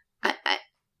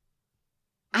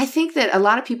 I think that a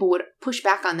lot of people would push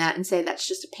back on that and say that's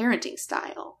just a parenting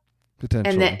style.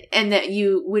 Potentially. And that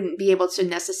you wouldn't be able to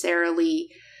necessarily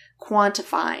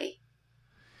quantify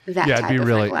that type of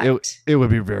neglect. It would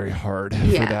be very hard for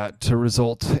that to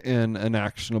result in an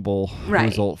actionable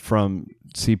result from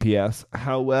CPS.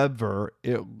 However,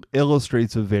 it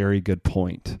illustrates a very good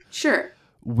point. Sure.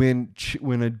 When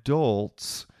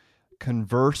adults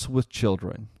converse with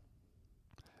children,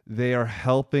 they are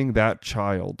helping that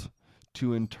child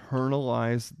to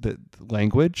internalize the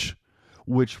language,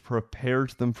 which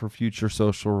prepares them for future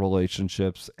social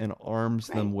relationships and arms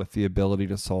them with the ability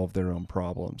to solve their own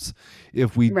problems.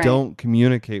 If we don't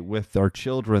communicate with our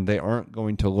children, they aren't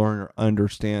going to learn or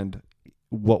understand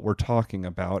what we're talking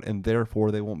about, and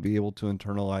therefore they won't be able to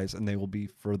internalize, and they will be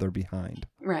further behind.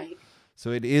 Right. So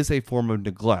it is a form of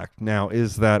neglect. Now,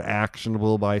 is that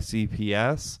actionable by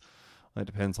CPS? It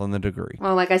depends on the degree.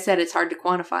 Well, like I said, it's hard to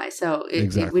quantify, so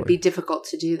it would be difficult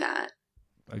to do that.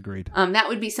 Agreed. That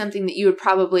would be something that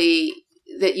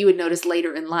you would notice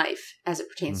later in life as it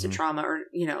pertains to trauma, or,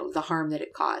 the harm that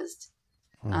it caused.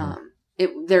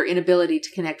 Their inability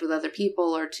to connect with other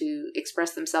people or to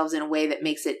express themselves in a way that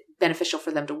makes it beneficial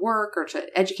for them to work or to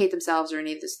educate themselves or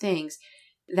any of those things,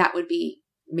 that would be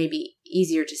maybe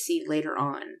easier to see later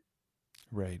on.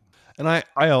 Right. And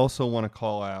I also want to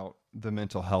call out the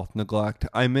mental health neglect.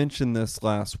 I mentioned this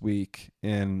last week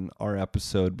in our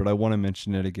episode, but I want to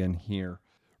mention it again here.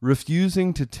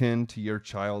 Refusing to tend to your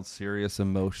child's serious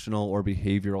emotional or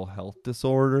behavioral health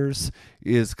disorders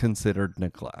is considered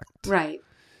neglect. Right.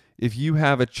 If you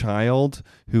have a child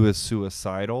who is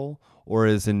suicidal or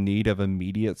is in need of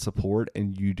immediate support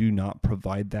and you do not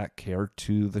provide that care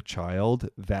to the child,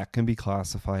 that can be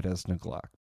classified as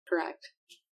neglect. Correct.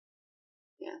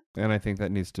 Yeah. And I think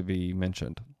that needs to be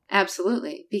mentioned.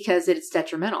 Absolutely, because it's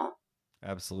detrimental.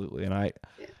 Absolutely.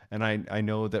 And I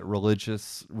know that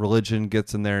religion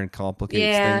gets in there and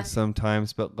complicates things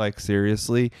sometimes, but like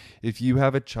seriously, if you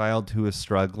have a child who is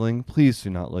struggling, please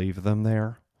do not leave them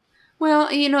there. Well,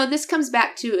 this comes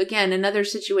back to, again, another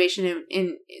situation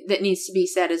in that needs to be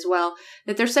said as well,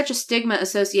 that there's such a stigma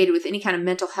associated with any kind of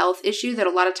mental health issue that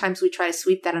a lot of times we try to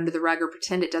sweep that under the rug or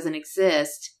pretend it doesn't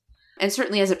exist. And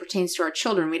certainly as it pertains to our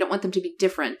children, we don't want them to be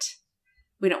different.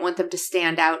 We don't want them to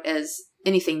stand out as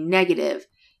anything negative.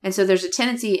 And so there's a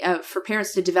tendency for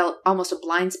parents to develop almost a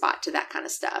blind spot to that kind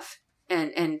of stuff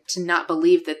and to not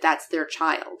believe that that's their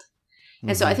child.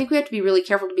 And so I think we have to be really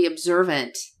careful to be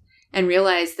observant and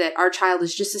realize that our child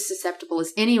is just as susceptible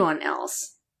as anyone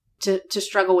else to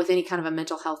struggle with any kind of a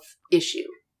mental health issue.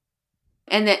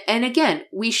 And again,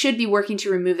 we should be working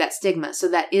to remove that stigma so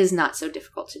that is not so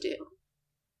difficult to do.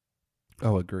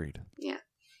 Oh, agreed. Yeah.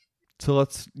 So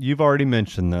you've already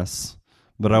mentioned this,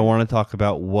 but I want to talk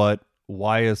about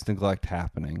why is neglect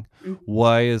happening? Mm-hmm.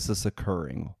 Why is this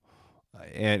occurring?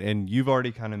 And you've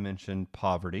already kind of mentioned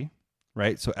poverty,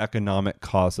 right? So economic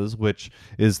causes, which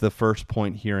is the first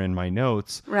point here in my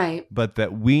notes. Right. But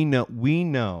that we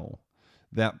know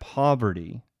that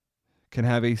poverty can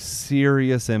have a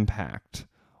serious impact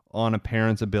on a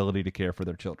parent's ability to care for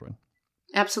their children.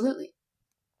 Absolutely.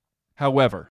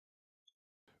 However,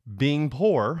 being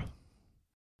poor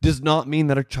does not mean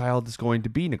that a child is going to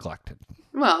be neglected.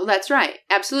 Well, that's right.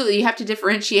 Absolutely. You have to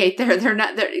differentiate there.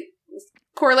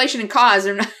 Correlation and cause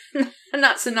are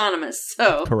not synonymous.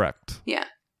 So correct. Yeah.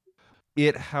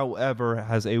 It, however,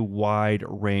 has a wide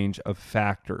range of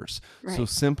factors. Right. So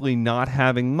simply not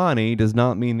having money does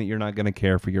not mean that you're not going to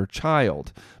care for your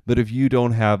child. But if you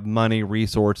don't have money,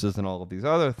 resources, and all of these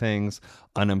other things,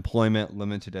 unemployment,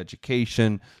 limited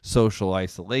education, social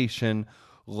isolation,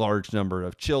 large number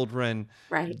of children,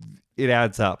 right, it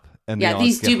adds up. And yeah,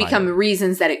 these do become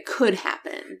reasons that it could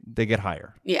happen. They get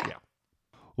higher. Yeah.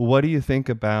 What do you think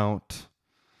about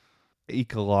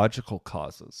ecological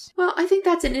causes? Well, I think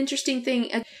that's an interesting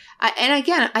thing. And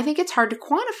again, I think it's hard to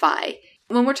quantify.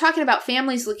 When we're talking about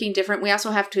families looking different, we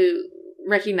also have to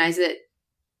recognize that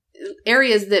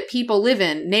areas that people live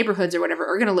in, neighborhoods or whatever,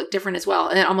 are going to look different as well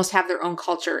and almost have their own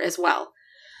culture as well.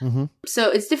 Mm-hmm. So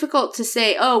it's difficult to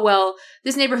say, oh, well,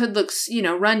 this neighborhood looks,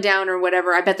 run down or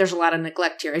whatever. I bet there's a lot of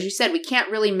neglect here. As you said, we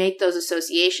can't really make those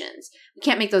associations. We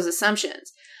can't make those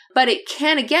assumptions. But it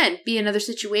can, again, be another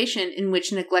situation in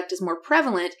which neglect is more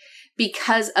prevalent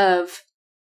because of,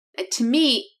 to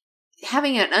me,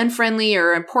 having an unfriendly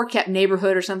or a poor-kept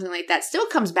neighborhood or something like that still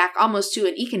comes back almost to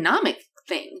an economic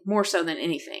thing, more so than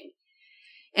anything.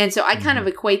 And so I kind of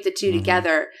equate the two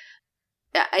together.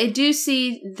 I do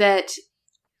see that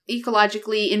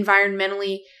ecologically,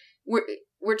 environmentally,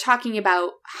 we're talking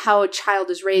about how a child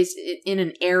is raised in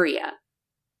an area.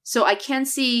 So I can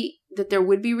see that there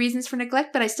would be reasons for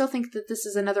neglect, but I still think that this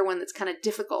is another one that's kind of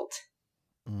difficult.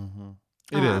 Mm-hmm.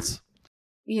 It is.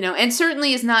 And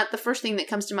certainly is not the first thing that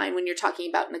comes to mind when you're talking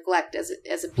about neglect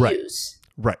as abuse.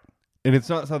 Right. And it's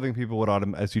not something people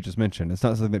would, as you just mentioned, it's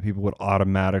not something that people would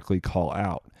automatically call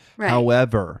out. Right.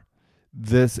 However,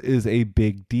 this is a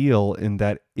big deal in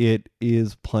that it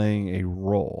is playing a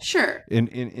role. Sure.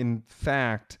 In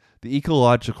fact, the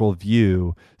ecological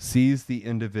view sees the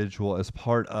individual as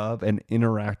part of and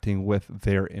interacting with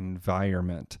their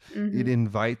environment. Mm-hmm. It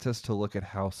invites us to look at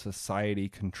how society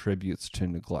contributes to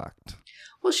neglect.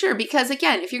 Well, sure, because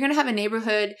again, if you're going to have a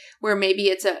neighborhood where maybe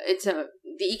the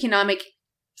economic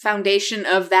foundation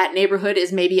of that neighborhood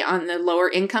is maybe on the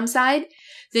lower income side,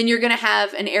 then you're going to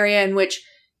have an area in which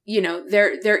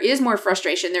there is more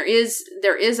frustration. There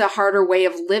is a harder way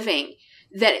of living.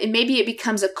 That maybe it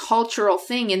becomes a cultural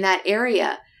thing in that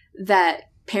area that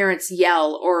parents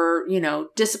yell or,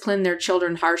 discipline their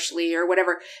children harshly or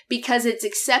whatever, because it's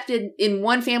accepted in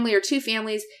one family or two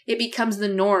families, it becomes the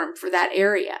norm for that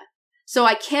area. So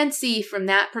I can see from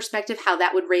that perspective how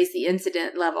that would raise the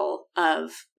incident level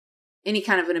of any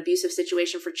kind of an abusive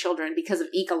situation for children because of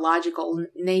ecological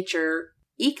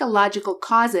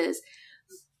causes.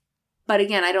 But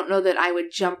again, I don't know that I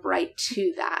would jump right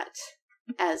to that.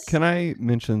 Can I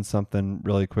mention something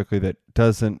really quickly that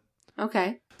doesn't...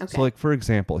 Okay. So for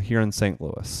example, here in St.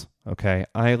 Louis, okay,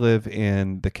 I live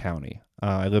in the county.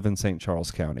 I live in St.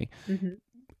 Charles County. Mm-hmm.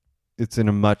 It's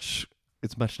much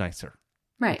nicer.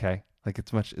 Right. Okay.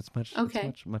 It's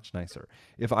much nicer.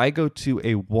 If I go to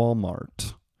a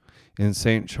Walmart in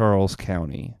St. Charles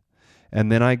County,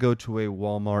 and then I go to a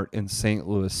Walmart in St.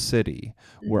 Louis City,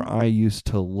 where I used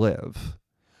to live,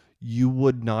 you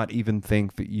would not even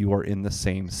think that you are in the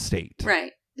same state.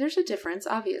 Right. There's a difference,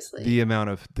 obviously.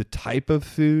 The type of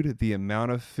food, the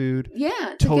amount of food.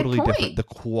 Yeah, totally different. The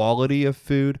quality of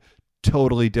food,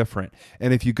 totally different.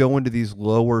 And if you go into these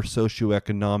lower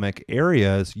socioeconomic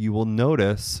areas, you will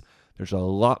notice there's a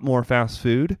lot more fast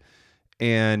food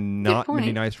and not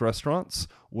many nice restaurants.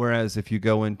 Whereas if you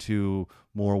go into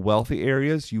more wealthy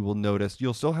areas, you will notice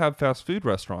you'll still have fast food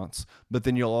restaurants, but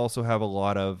then you'll also have a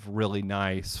lot of really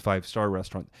nice 5-star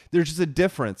restaurants. There's just a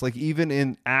difference. Like even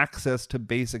in access to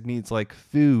basic needs like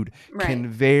food can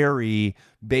vary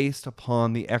based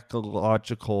upon the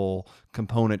ecological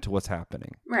component to what's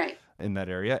happening in that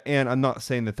area. And I'm not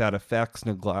saying that affects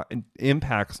neglect,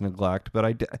 impacts neglect, but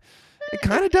it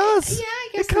kind of does. Yeah, I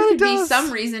guess there could be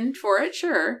some reason for it,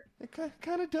 sure. It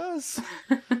kind of does.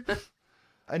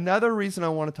 Another reason I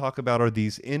want to talk about are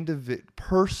these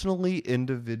personally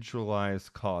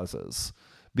individualized causes.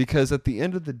 Because at the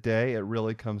end of the day, it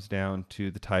really comes down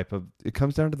to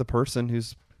the person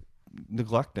who's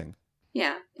neglecting.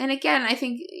 Yeah. And again, I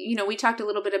think, we talked a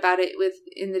little bit about it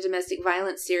in the domestic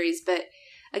violence series, but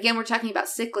again, we're talking about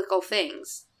cyclical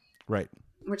things. Right.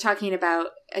 We're talking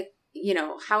about,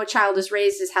 how a child is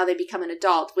raised is how they become an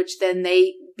adult, which then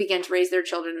they begin to raise their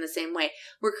children in the same way.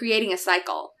 We're creating a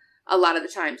cycle a lot of the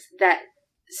times that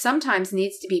sometimes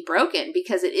needs to be broken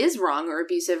because it is wrong or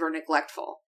abusive or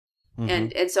neglectful. Mm-hmm.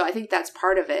 And so I think that's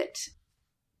part of it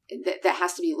that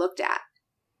has to be looked at.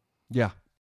 Yeah.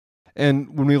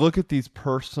 And when we look at these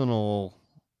personal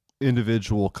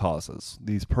individual causes,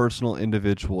 these personal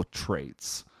individual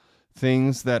traits,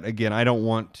 things that, again, I don't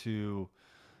want to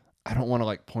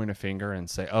like point a finger and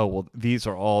say, oh, well, these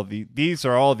are all the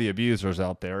abusers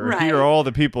out there. Right. Here are all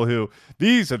the people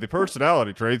these are the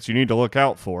personality traits you need to look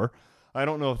out for. I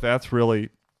don't know if that's really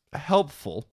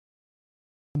helpful.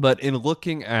 But in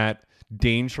looking at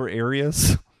danger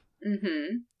areas,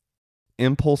 mm-hmm.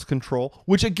 impulse control,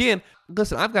 which again,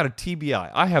 listen, I've got a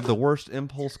TBI. I have the worst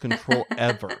impulse control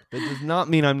ever. That does not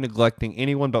mean I'm neglecting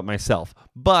anyone but myself.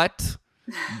 But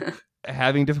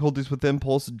having difficulties with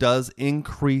impulse does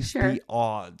increase the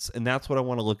odds. And that's what I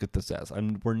want to look at this as.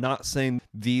 We're not saying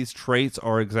these traits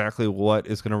are exactly what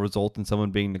is going to result in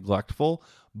someone being neglectful,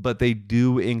 but they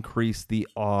do increase the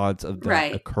odds of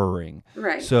that occurring.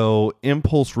 Right. So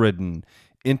impulse-ridden,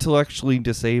 intellectually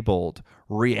disabled,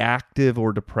 reactive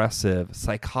or depressive,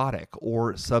 psychotic,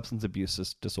 or substance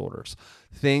abuse disorders.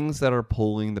 Things that are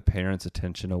pulling the parent's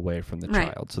attention away from the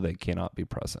child so they cannot be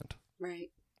present.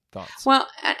 Right. Thoughts? Well,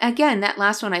 again, that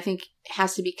last one I think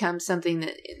has to become something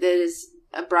that is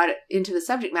brought into the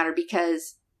subject matter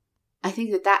because I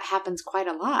think that happens quite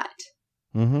a lot.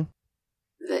 Mm-hmm.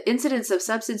 The incidence of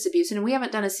substance abuse, and we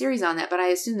haven't done a series on that, but I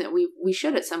assume that we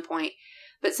should at some point.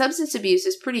 But substance abuse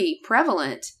is pretty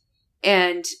prevalent.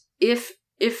 And if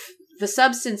the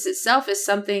substance itself is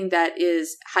something that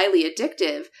is highly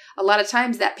addictive, a lot of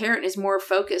times that parent is more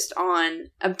focused on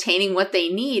obtaining what they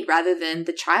need rather than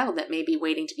the child that may be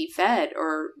waiting to be fed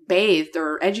or bathed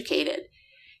or educated.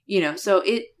 So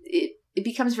it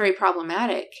becomes very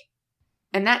problematic.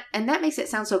 And that makes it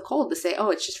sound so cold to say, oh,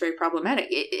 it's just very problematic.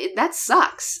 That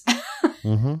sucks.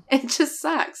 Mm-hmm. It just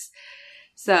sucks.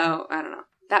 So I don't know.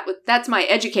 That's my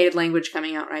educated language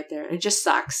coming out right there. It just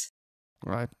sucks.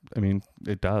 Right. I mean,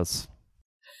 it does.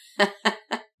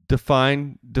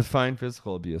 Define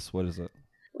physical abuse. What is it?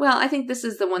 Well, I think this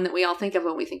is the one that we all think of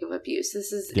when we think of abuse.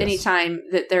 This is any time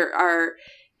that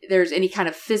there's any kind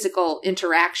of physical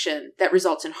interaction that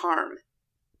results in harm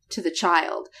to the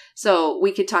child. So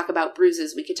we could talk about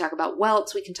bruises, we could talk about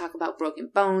welts, we can talk about broken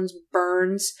bones,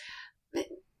 burns,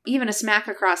 even a smack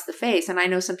across the face. And I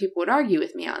know some people would argue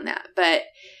with me on that, but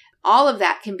all of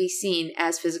that can be seen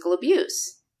as physical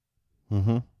abuse.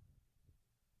 Mm-hmm.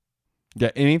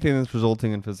 Yeah, anything that's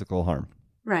resulting in physical harm.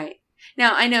 Right.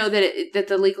 Now, I know that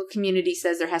the legal community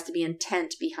says there has to be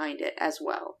intent behind it as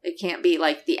well. It can't be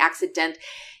like the accident.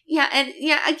 Yeah, and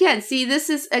again, see, this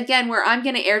is, again, where I'm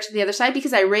going to err to the other side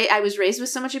because I was raised with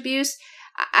so much abuse.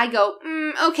 I go,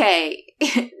 okay,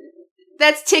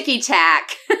 that's ticky-tack.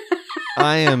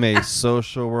 I am a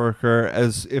social worker.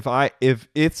 If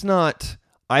it's not,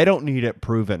 I don't need it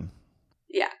proven.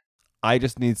 Yeah. I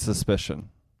just need suspicion.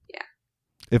 Yeah.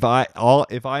 If I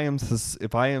am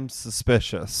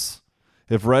suspicious,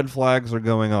 if red flags are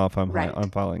going off,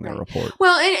 I'm filing a report.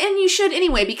 Well, and you should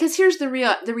anyway, because here's the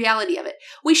reality of it.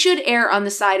 We should err on the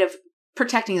side of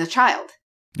protecting the child.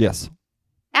 Yes.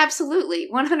 Absolutely.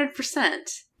 100%.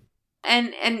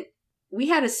 And we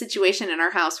had a situation in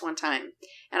our house one time,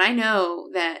 and I know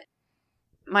that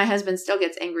my husband still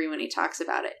gets angry when he talks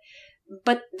about it,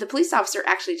 but the police officer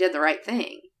actually did the right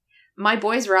thing. My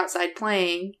boys were outside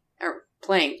playing.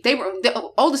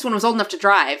 The oldest one was old enough to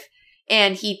drive,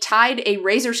 and he tied a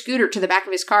Razor scooter to the back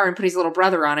of his car and put his little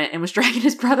brother on it and was dragging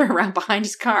his brother around behind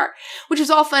his car, which was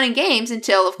all fun and games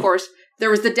until, of course, there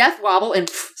was the death wobble and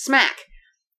smack.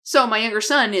 So my younger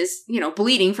son is,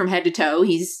 bleeding from head to toe.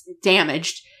 He's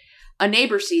damaged. A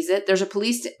neighbor sees it. There's a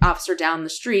police officer down the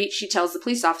street. She tells the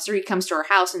police officer. He comes to our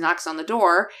house and knocks on the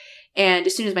door. And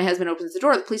as soon as my husband opens the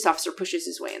door, the police officer pushes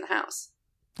his way in the house.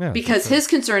 Yeah, because his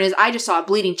concern is, I just saw a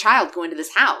bleeding child go into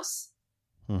this house.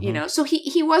 Mm-hmm. So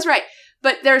he was right.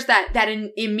 But there's that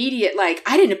immediate,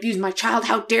 I didn't abuse my child.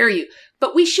 How dare you?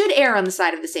 But we should err on the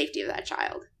side of the safety of that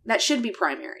child. That should be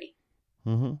primary.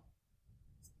 Mm-hmm.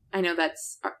 I know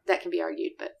that can be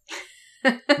argued, but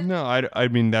no, I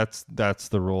mean that's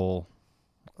the role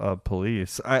of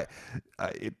police.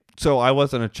 So I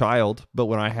wasn't a child, but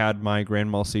when I had my grand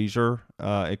mal seizure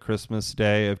at Christmas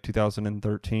Day of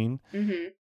 2013,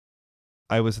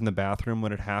 I was in the bathroom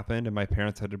when it happened, and my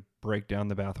parents had to break down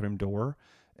the bathroom door.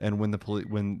 And when the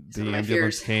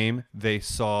ambulance came, they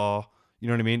saw, you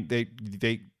know what I mean?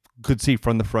 They could see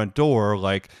from the front door,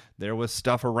 like there was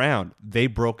stuff around. They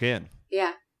broke in.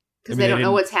 Yeah, because they don't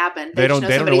know what's happened. They don't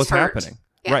know what's hurt. happening.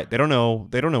 Yeah. Right. They don't know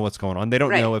what's going on. They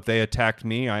don't know if they attacked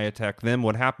me, I attacked them,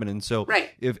 what happened. And so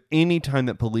if any time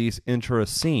that police enter a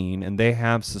scene and they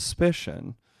have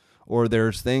suspicion or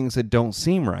there's things that don't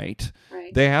seem right,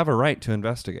 they have a right to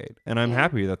investigate. And I'm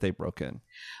happy that they broke in.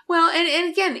 Well,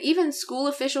 and again, even school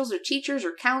officials or teachers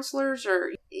or counselors,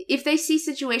 or if they see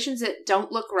situations that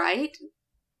don't look right,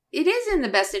 it is in the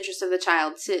best interest of the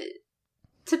child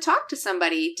to talk to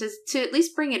somebody, to at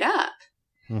least bring it up.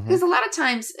 Because a lot of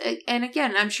times, and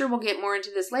again, I'm sure we'll get more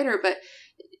into this later, but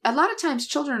a lot of times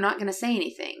children are not going to say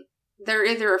anything. They're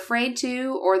either afraid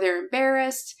to, or they're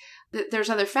embarrassed. There's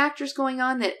other factors going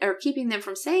on that are keeping them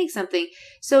from saying something.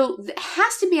 So it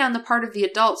has to be on the part of the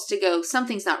adults to go,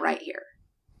 something's not right here.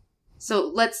 So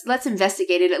let's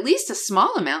investigate it, at least a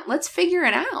small amount. Let's figure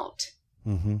it out.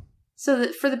 So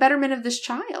that for the betterment of this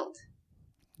child.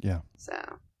 Yeah. So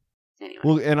anyway.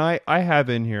 Well, and I have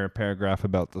in here a paragraph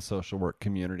about the social work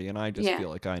community, and I just feel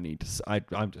like I need to,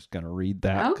 I'm just going to read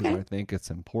that because I think it's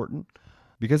important,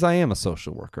 because I am a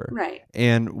social worker. Right.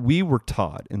 And we were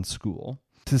taught in school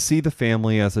to see the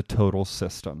family as a total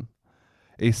system,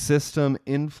 a system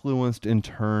influenced in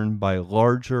turn by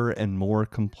larger and more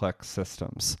complex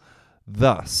systems.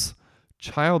 Thus,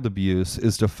 child abuse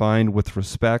is defined with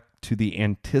respect to the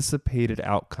anticipated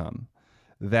outcome.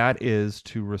 That is,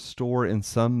 to restore in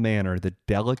some manner the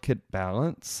delicate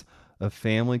balance of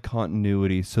family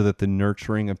continuity so that the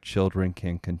nurturing of children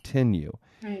can continue.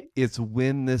 Right. It's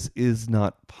when this is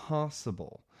not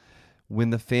possible, when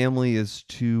the family is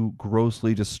too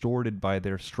grossly distorted by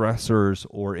their stressors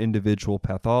or individual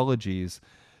pathologies,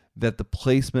 that the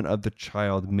placement of the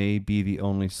child may be the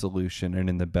only solution and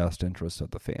in the best interest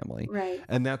of the family. Right.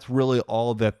 And that's really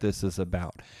all that this is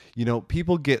about. You know,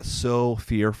 people get so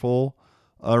fearful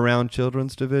around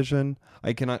children's division.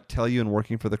 I cannot tell you, in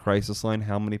working for the crisis line,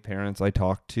 how many parents I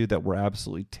talked to that were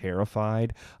absolutely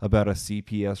terrified about a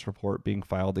CPS report being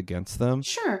filed against them.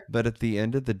 Sure. But at the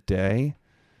end of the day,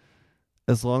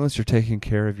 as long as you're taking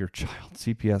care of your child,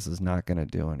 CPS is not going to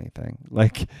do anything.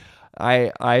 Like,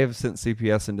 I have sent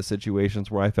CPS into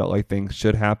situations where I felt like things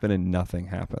should happen and nothing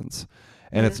happens.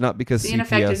 And it's not because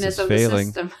CPS is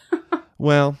failing.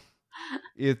 Well,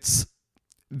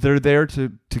 they're there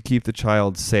to keep the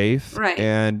child safe, right?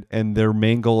 And their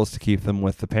main goal is to keep them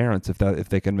with the parents if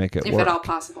they can make it work. If at all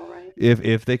possible, right?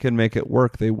 If they can make it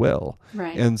work, they will.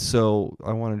 Right. And so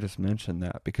I want to just mention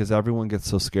that, because everyone gets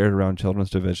so scared around children's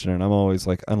division, and I'm always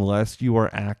like, unless you are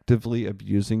actively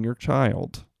abusing your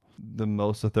child, the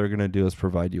most that they're going to do is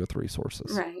provide you with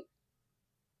resources. Right.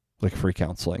 Like free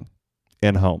counseling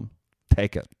in home.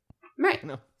 Take it. Right.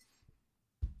 No.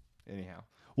 Anyhow.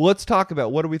 Well, let's talk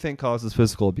about, what do we think causes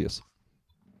physical abuse?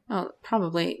 Well,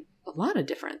 probably a lot of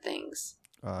different things.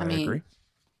 I agree.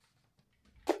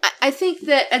 I think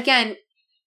that, again,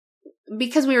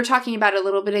 because we were talking about it a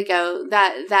little bit ago,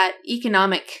 that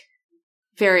economic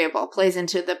variable plays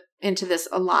into this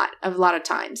a lot of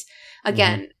times.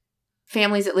 Again,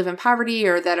 families that live in poverty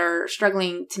or that are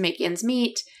struggling to make ends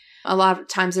meet, a lot of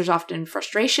times there's often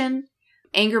frustration,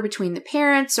 anger between the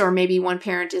parents, or maybe one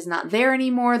parent is not there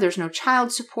anymore. There's no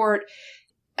child support.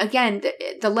 Again,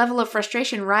 the level of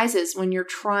frustration rises when you're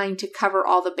trying to cover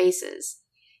all the bases.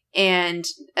 And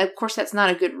of course, that's not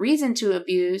a good reason to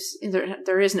abuse.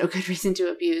 There is no good reason to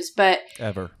abuse, but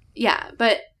ever. Yeah,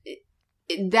 but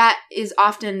that is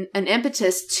often an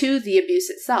impetus to the abuse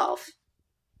itself.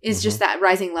 Is just that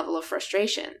rising level of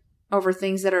frustration over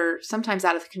things that are sometimes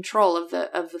out of the control of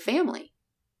the family.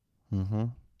 Mm-hmm.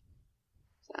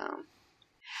 So,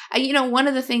 one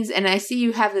of the things, and I see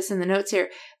you have this in the notes here,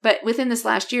 but within this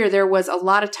last year, there was a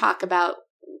lot of talk about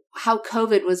how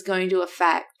COVID was going to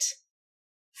affect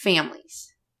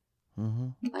families.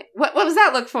 Like, what was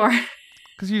that look for?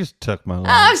 Because you just took my line.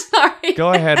 Oh, I'm sorry.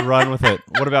 Go ahead, run with it.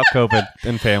 What about COVID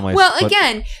and families? Well,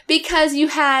 again, because you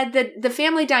had the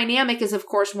family dynamic is, of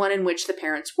course, one in which the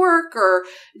parents work or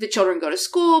the children go to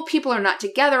school. People are not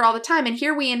together all the time. And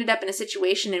here we ended up in a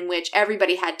situation in which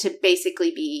everybody had to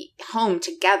basically be home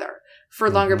together for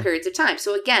longer periods of time.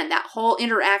 So again, that whole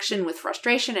interaction with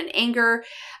frustration and anger,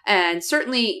 and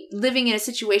certainly living in a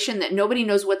situation that nobody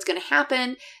knows what's going to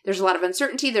happen. There's a lot of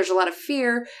uncertainty. There's a lot of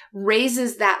fear,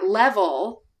 raises that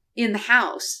level in the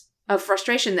house of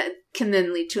frustration that can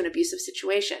then lead to an abusive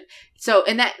situation. So,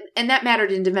 and that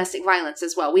mattered in domestic violence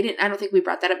as well. I don't think we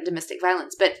brought that up in domestic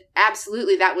violence, but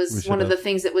absolutely that was one of the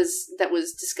things that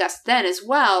was discussed then as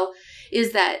well,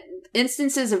 is that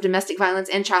instances of domestic violence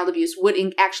and child abuse would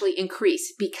actually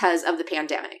increase because of the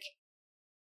pandemic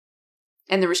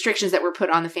and the restrictions that were put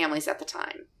on the families at the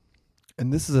time.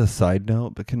 And this is a side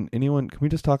note, but can we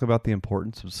just talk about the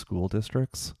importance of school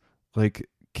districts? Like,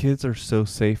 kids are so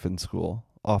safe in school.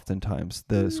 Oftentimes,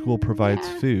 the school provides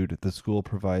food, the school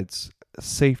provides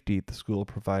safety, the school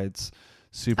provides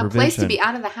supervision. A place to be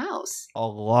out of the house. A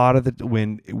lot of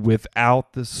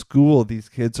without the school, these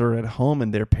kids are at home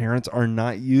and their parents are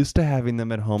not used to having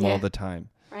them at home all the time.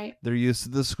 Right. They're used to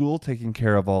the school taking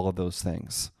care of all of those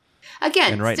things.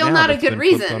 Again, and right still now, not a good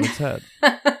reason. On its head.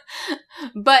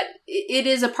 But it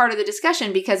is a part of the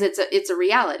discussion because it's a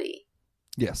reality.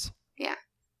 Yes. Yeah.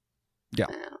 Yeah.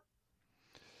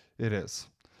 It is.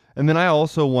 And then I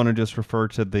also want to just refer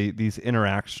to these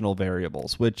interactional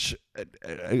variables, which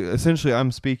essentially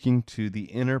I'm speaking to the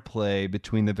interplay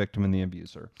between the victim and the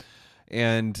abuser.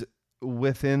 And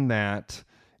within that,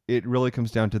 it really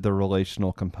comes down to the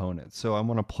relational component. So I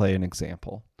want to play an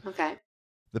example. Okay.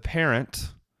 The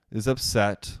parent is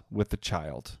upset with the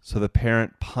child. So the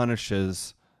parent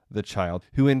punishes the child,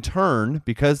 who in turn,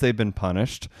 because they've been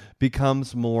punished,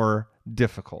 becomes more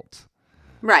difficult.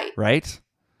 Right. Right?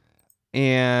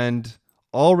 And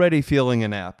already feeling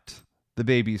inept, the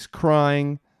baby's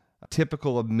crying,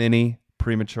 typical of many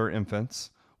premature infants,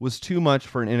 was too much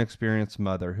for an inexperienced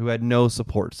mother who had no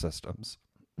support systems.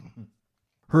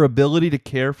 Her ability to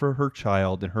care for her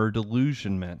child and her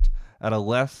delusionment at a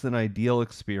less than ideal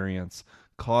experience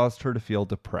caused her to feel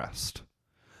depressed.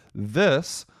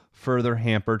 This further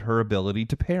hampered her ability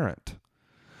to parent.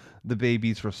 The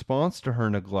baby's response to her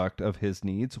neglect of his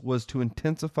needs was to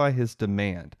intensify his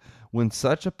demand. When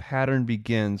such a pattern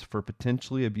begins for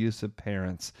potentially abusive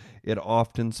parents, it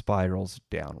often spirals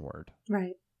downward.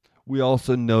 Right. We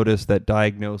also notice that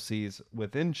diagnoses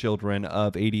within children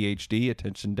of ADHD,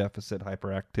 attention deficit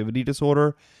hyperactivity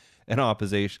disorder, and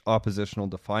oppositional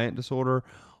defiant disorder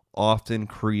often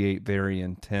create very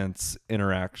intense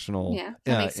interpersonal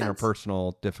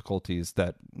difficulties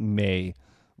that may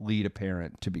lead a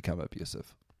parent to become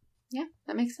abusive. Yeah,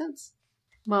 that makes sense.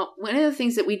 Well, one of the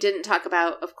things that we didn't talk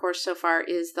about, of course, so far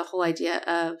is the whole idea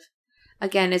of,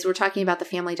 again, as we're talking about the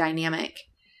family dynamic,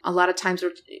 a lot of times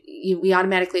we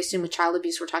automatically assume with child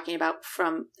abuse, we're talking about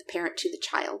from the parent to the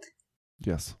child.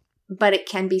 Yes. But it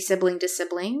can be sibling to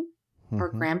sibling, or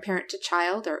grandparent to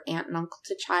child, or aunt and uncle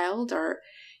to child, or,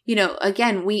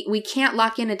 again, we can't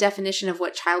lock in a definition of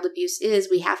what child abuse is.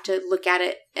 We have to look at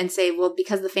it and say, well,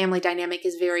 because the family dynamic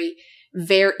is varied,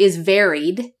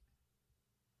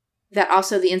 that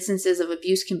also the instances of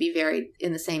abuse can be varied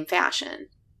in the same fashion.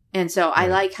 And so I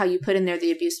like how you put in there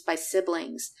the abuse by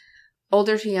siblings.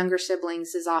 Older to younger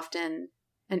siblings is often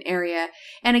an area.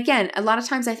 And again, a lot of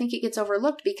times I think it gets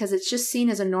overlooked because it's just seen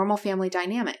as a normal family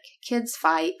dynamic. Kids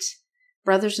fight.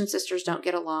 Brothers and sisters don't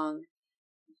get along.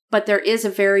 But there is a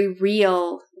very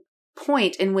real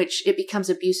point in which it becomes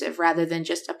abusive rather than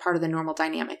just a part of the normal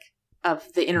dynamic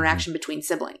of the interaction between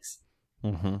siblings.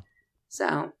 Mm-hmm.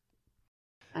 So,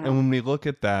 and when we look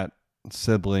at that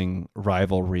sibling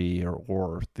rivalry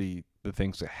or the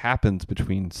things that happens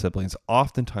between siblings,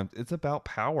 oftentimes it's about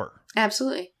power.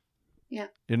 Absolutely. Yeah.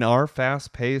 In our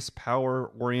fast-paced,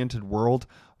 power-oriented world,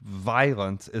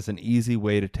 violence is an easy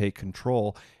way to take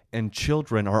control, and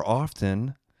children are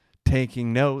often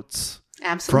taking notes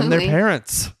from their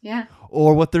parents. Yeah.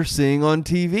 Or what they're seeing on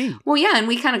TV. Well, yeah, and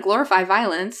we kind of glorify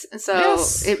violence, so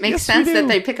it makes sense that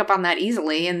they pick up on that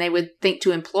easily, and they would think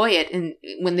to employ it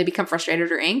when they become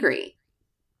frustrated or angry.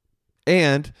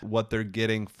 And what they're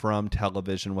getting from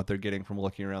television, what they're getting from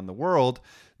looking around the world,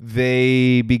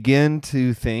 they begin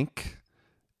to think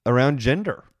around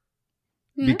gender.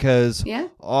 Because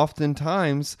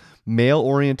oftentimes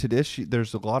male-oriented issues,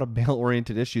 there's a lot of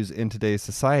male-oriented issues in today's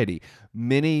society.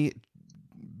 Many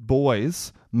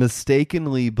boys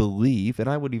mistakenly believe, and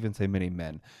I would even say many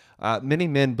men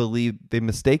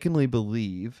mistakenly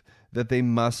believe that they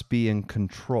must be in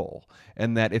control,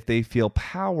 and that if they feel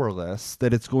powerless,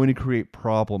 that it's going to create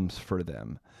problems for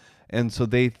them. And so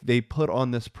they put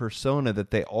on this persona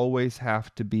that they always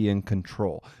have to be in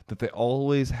control, that they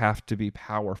always have to be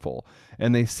powerful,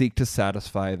 and they seek to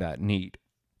satisfy that need.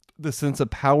 The sense of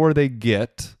power they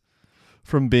get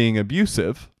from being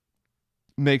abusive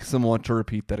makes them want to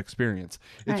repeat that experience.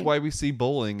 It's why we see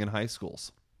bullying in high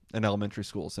schools and elementary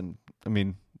schools, and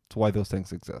it's why those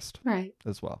things exist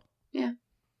as well. Yeah,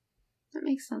 that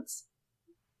makes sense.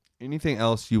 Anything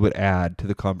else you would add to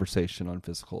the conversation on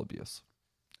physical abuse?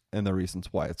 and the reasons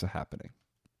why it's happening.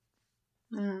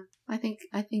 I think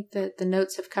that the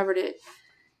notes have covered it,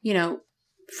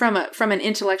 from an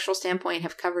intellectual standpoint,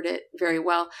 have covered it very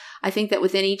well. I think that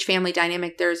within each family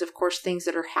dynamic, there's of course things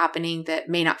that are happening that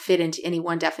may not fit into any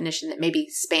one definition, that maybe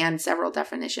span several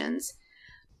definitions.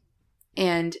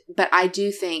 But I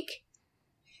do think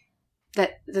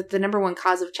that the number one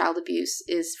cause of child abuse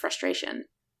is frustration.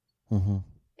 Mm-hmm.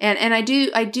 And I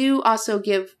do also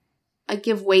give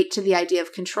weight to the idea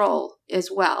of control as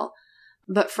well.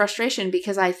 But frustration,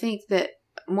 because I think that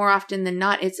more often than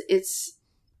not, it's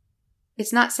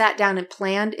not sat down and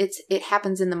planned. It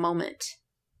happens in the moment.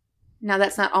 Now,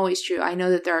 that's not always true. I know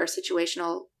that there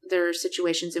are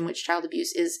situations in which child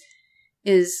abuse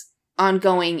is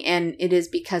ongoing, and it is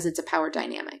because it's a power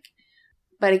dynamic.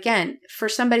 But again, for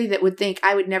somebody that would think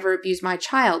I would never abuse my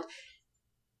child,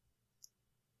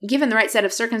 given the right set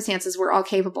of circumstances, we're all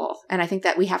capable. And I think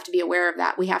that we have to be aware of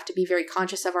that. We have to be very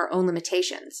conscious of our own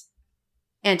limitations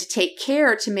and to take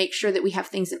care to make sure that we have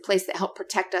things in place that help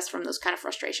protect us from those kind of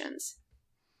frustrations.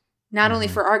 Not only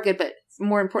for our good, but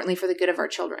more importantly, for the good of our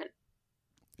children.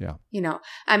 Yeah.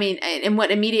 And what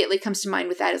immediately comes to mind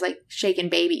with that is like shaken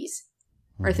babies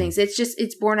or things.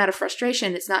 It's born out of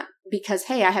frustration. It's not because,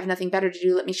 hey, I have nothing better to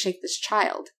do. Let me shake this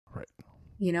child. Right.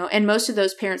 And most of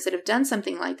those parents that have done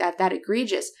something like that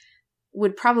egregious,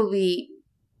 would probably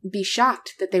be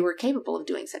shocked that they were capable of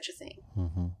doing such a thing.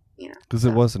 Mm-hmm. Because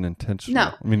it wasn't intentional.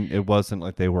 No. I mean, it wasn't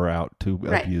like they were out to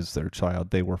abuse their child.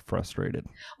 They were frustrated.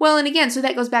 Well, and again, so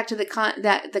that goes back to the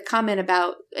comment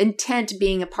about intent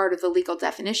being a part of the legal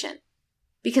definition.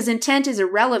 Because intent is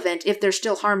irrelevant if there's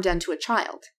still harm done to a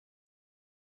child.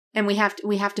 And we have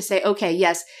to say, okay,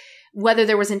 yes, whether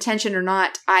there was intention or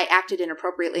not, I acted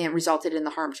inappropriately and resulted in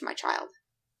the harm to my child.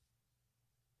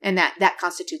 And that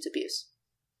constitutes abuse.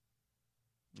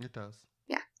 It does.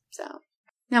 Yeah. So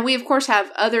now we, of course,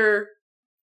 have other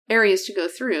areas to go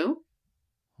through.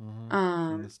 Mm-hmm.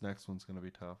 And this next one's going to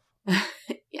be tough.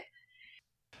 Yeah.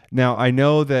 Now, I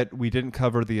know that we didn't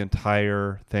cover the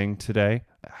entire thing today.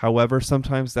 However,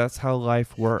 sometimes that's how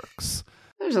life works.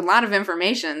 There's a lot of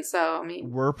information, so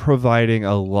we're providing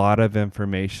a lot of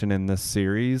information in this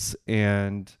series,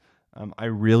 and I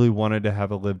really wanted to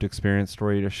have a lived experience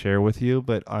story to share with you,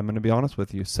 but I'm going to be honest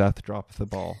with you, Seth dropped the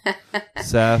ball.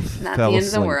 Seth not fell the end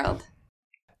asleep. of the world.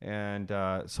 And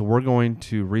so we're going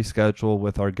to reschedule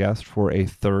with our guest for a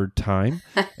third time,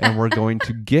 and we're going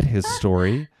to get his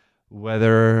story,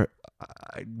 whether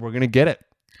we're going to get it.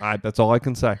 That's all I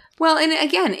can say. Well, and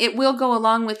again, it will go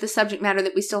along with the subject matter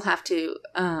that we still have to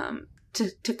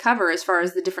cover as far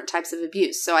as the different types of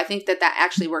abuse. So I think that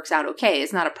actually works out okay.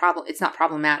 It's not a problem. It's not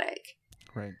problematic,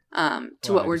 right?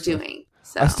 To what we're doing.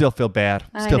 So I still feel bad.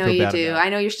 I know you do. I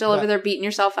know you're still over there beating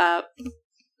yourself up.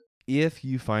 If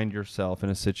you find yourself in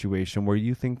a situation where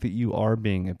you think that you are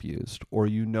being abused, or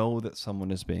you know that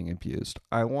someone is being abused,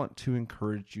 I want to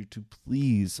encourage you to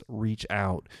please reach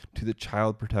out to the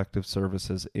Child Protective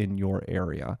Services in your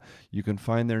area. You can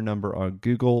find their number on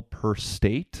Google per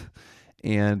state,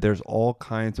 and there's all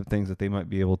kinds of things that they might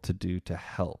be able to do to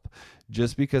help.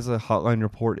 Just because a hotline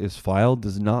report is filed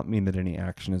does not mean that any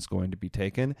action is going to be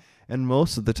taken, and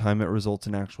most of the time it results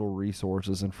in actual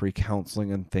resources and free counseling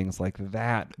and things like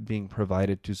that being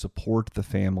provided to support the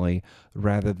family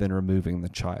rather than removing the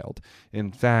child.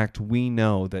 In fact, we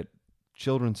know that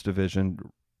Children's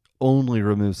Division only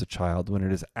removes a child when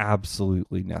it is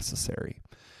absolutely necessary.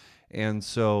 And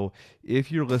so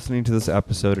if you're listening to this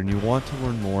episode and you want to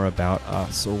learn more about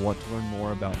us or want to learn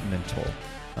more about mental,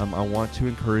 I want to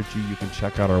encourage you, you can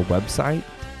check out our website.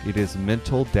 It is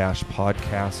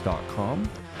mental-podcast.com.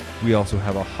 We also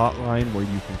have a hotline where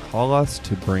you can call us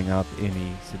to bring up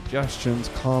any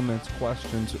suggestions, comments,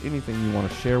 questions, anything you want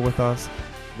to share with us.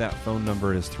 That phone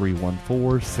number is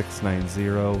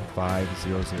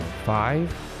 314-690-5005.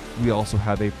 We also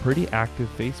have a pretty active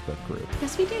Facebook group.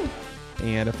 Yes, we do.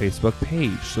 And a Facebook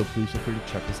page, so please feel free to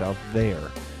check us out there.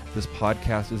 This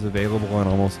podcast is available on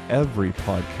almost every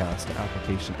podcast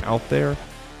application out there.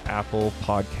 Apple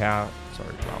Podcast,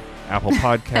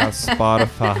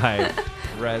 Spotify,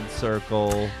 Red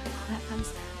Circle.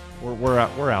 We're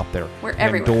out there. We're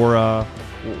everywhere. Pandora.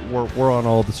 We're on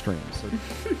all the streams. So,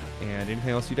 and anything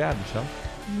else you'd add, Michelle?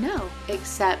 No,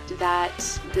 except that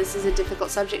this is a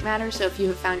difficult subject matter, so if you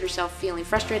have found yourself feeling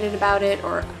frustrated about it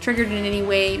or triggered in any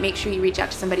way, make sure you reach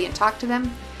out to somebody and talk to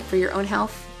them for your own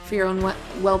health, for your own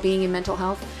well-being and mental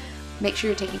health. Make sure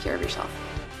you're taking care of yourself.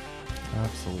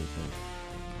 Absolutely.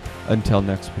 Until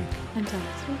next week. Until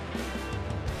next week.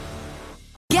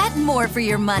 Get more for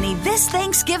your money this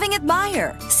Thanksgiving at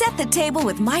Meijer. Set the table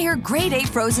with Meijer Grade A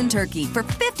frozen turkey for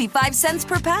 55 cents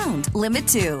per pound, limit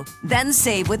 2. Then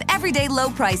save with everyday low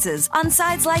prices on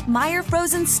sides like Meijer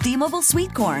frozen steamable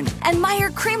sweet corn and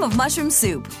Meijer cream of mushroom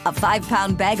soup, a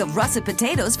 5-pound bag of russet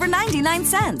potatoes for 99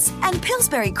 cents, and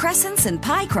Pillsbury crescents and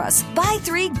pie crusts, buy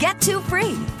 3, get 2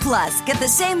 free. Plus, get the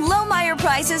same low Meijer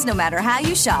prices no matter how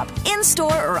you shop,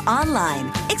 in-store or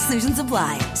online. Exclusions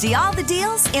apply. See all the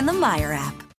deals in the Meijer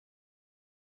app.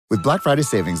 With Black Friday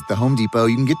savings at the Home Depot,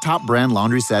 you can get top brand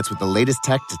laundry sets with the latest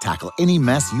tech to tackle any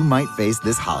mess you might face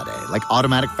this holiday, like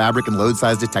automatic fabric and load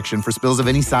size detection for spills of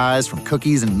any size, from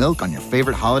cookies and milk on your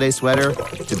favorite holiday sweater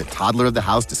to the toddler of the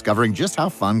house discovering just how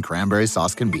fun cranberry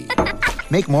sauce can be.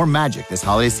 Make more magic this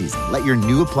holiday season. Let your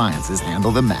new appliances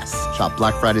handle the mess. Shop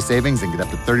Black Friday savings and get up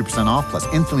to 30% off, plus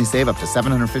instantly save up to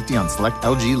 $750 on select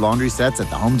LG laundry sets at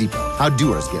the Home Depot. How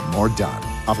doers get more done.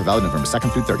 Offer valid November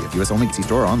 2nd through 30th. U.S. only. See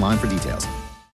store or online for details.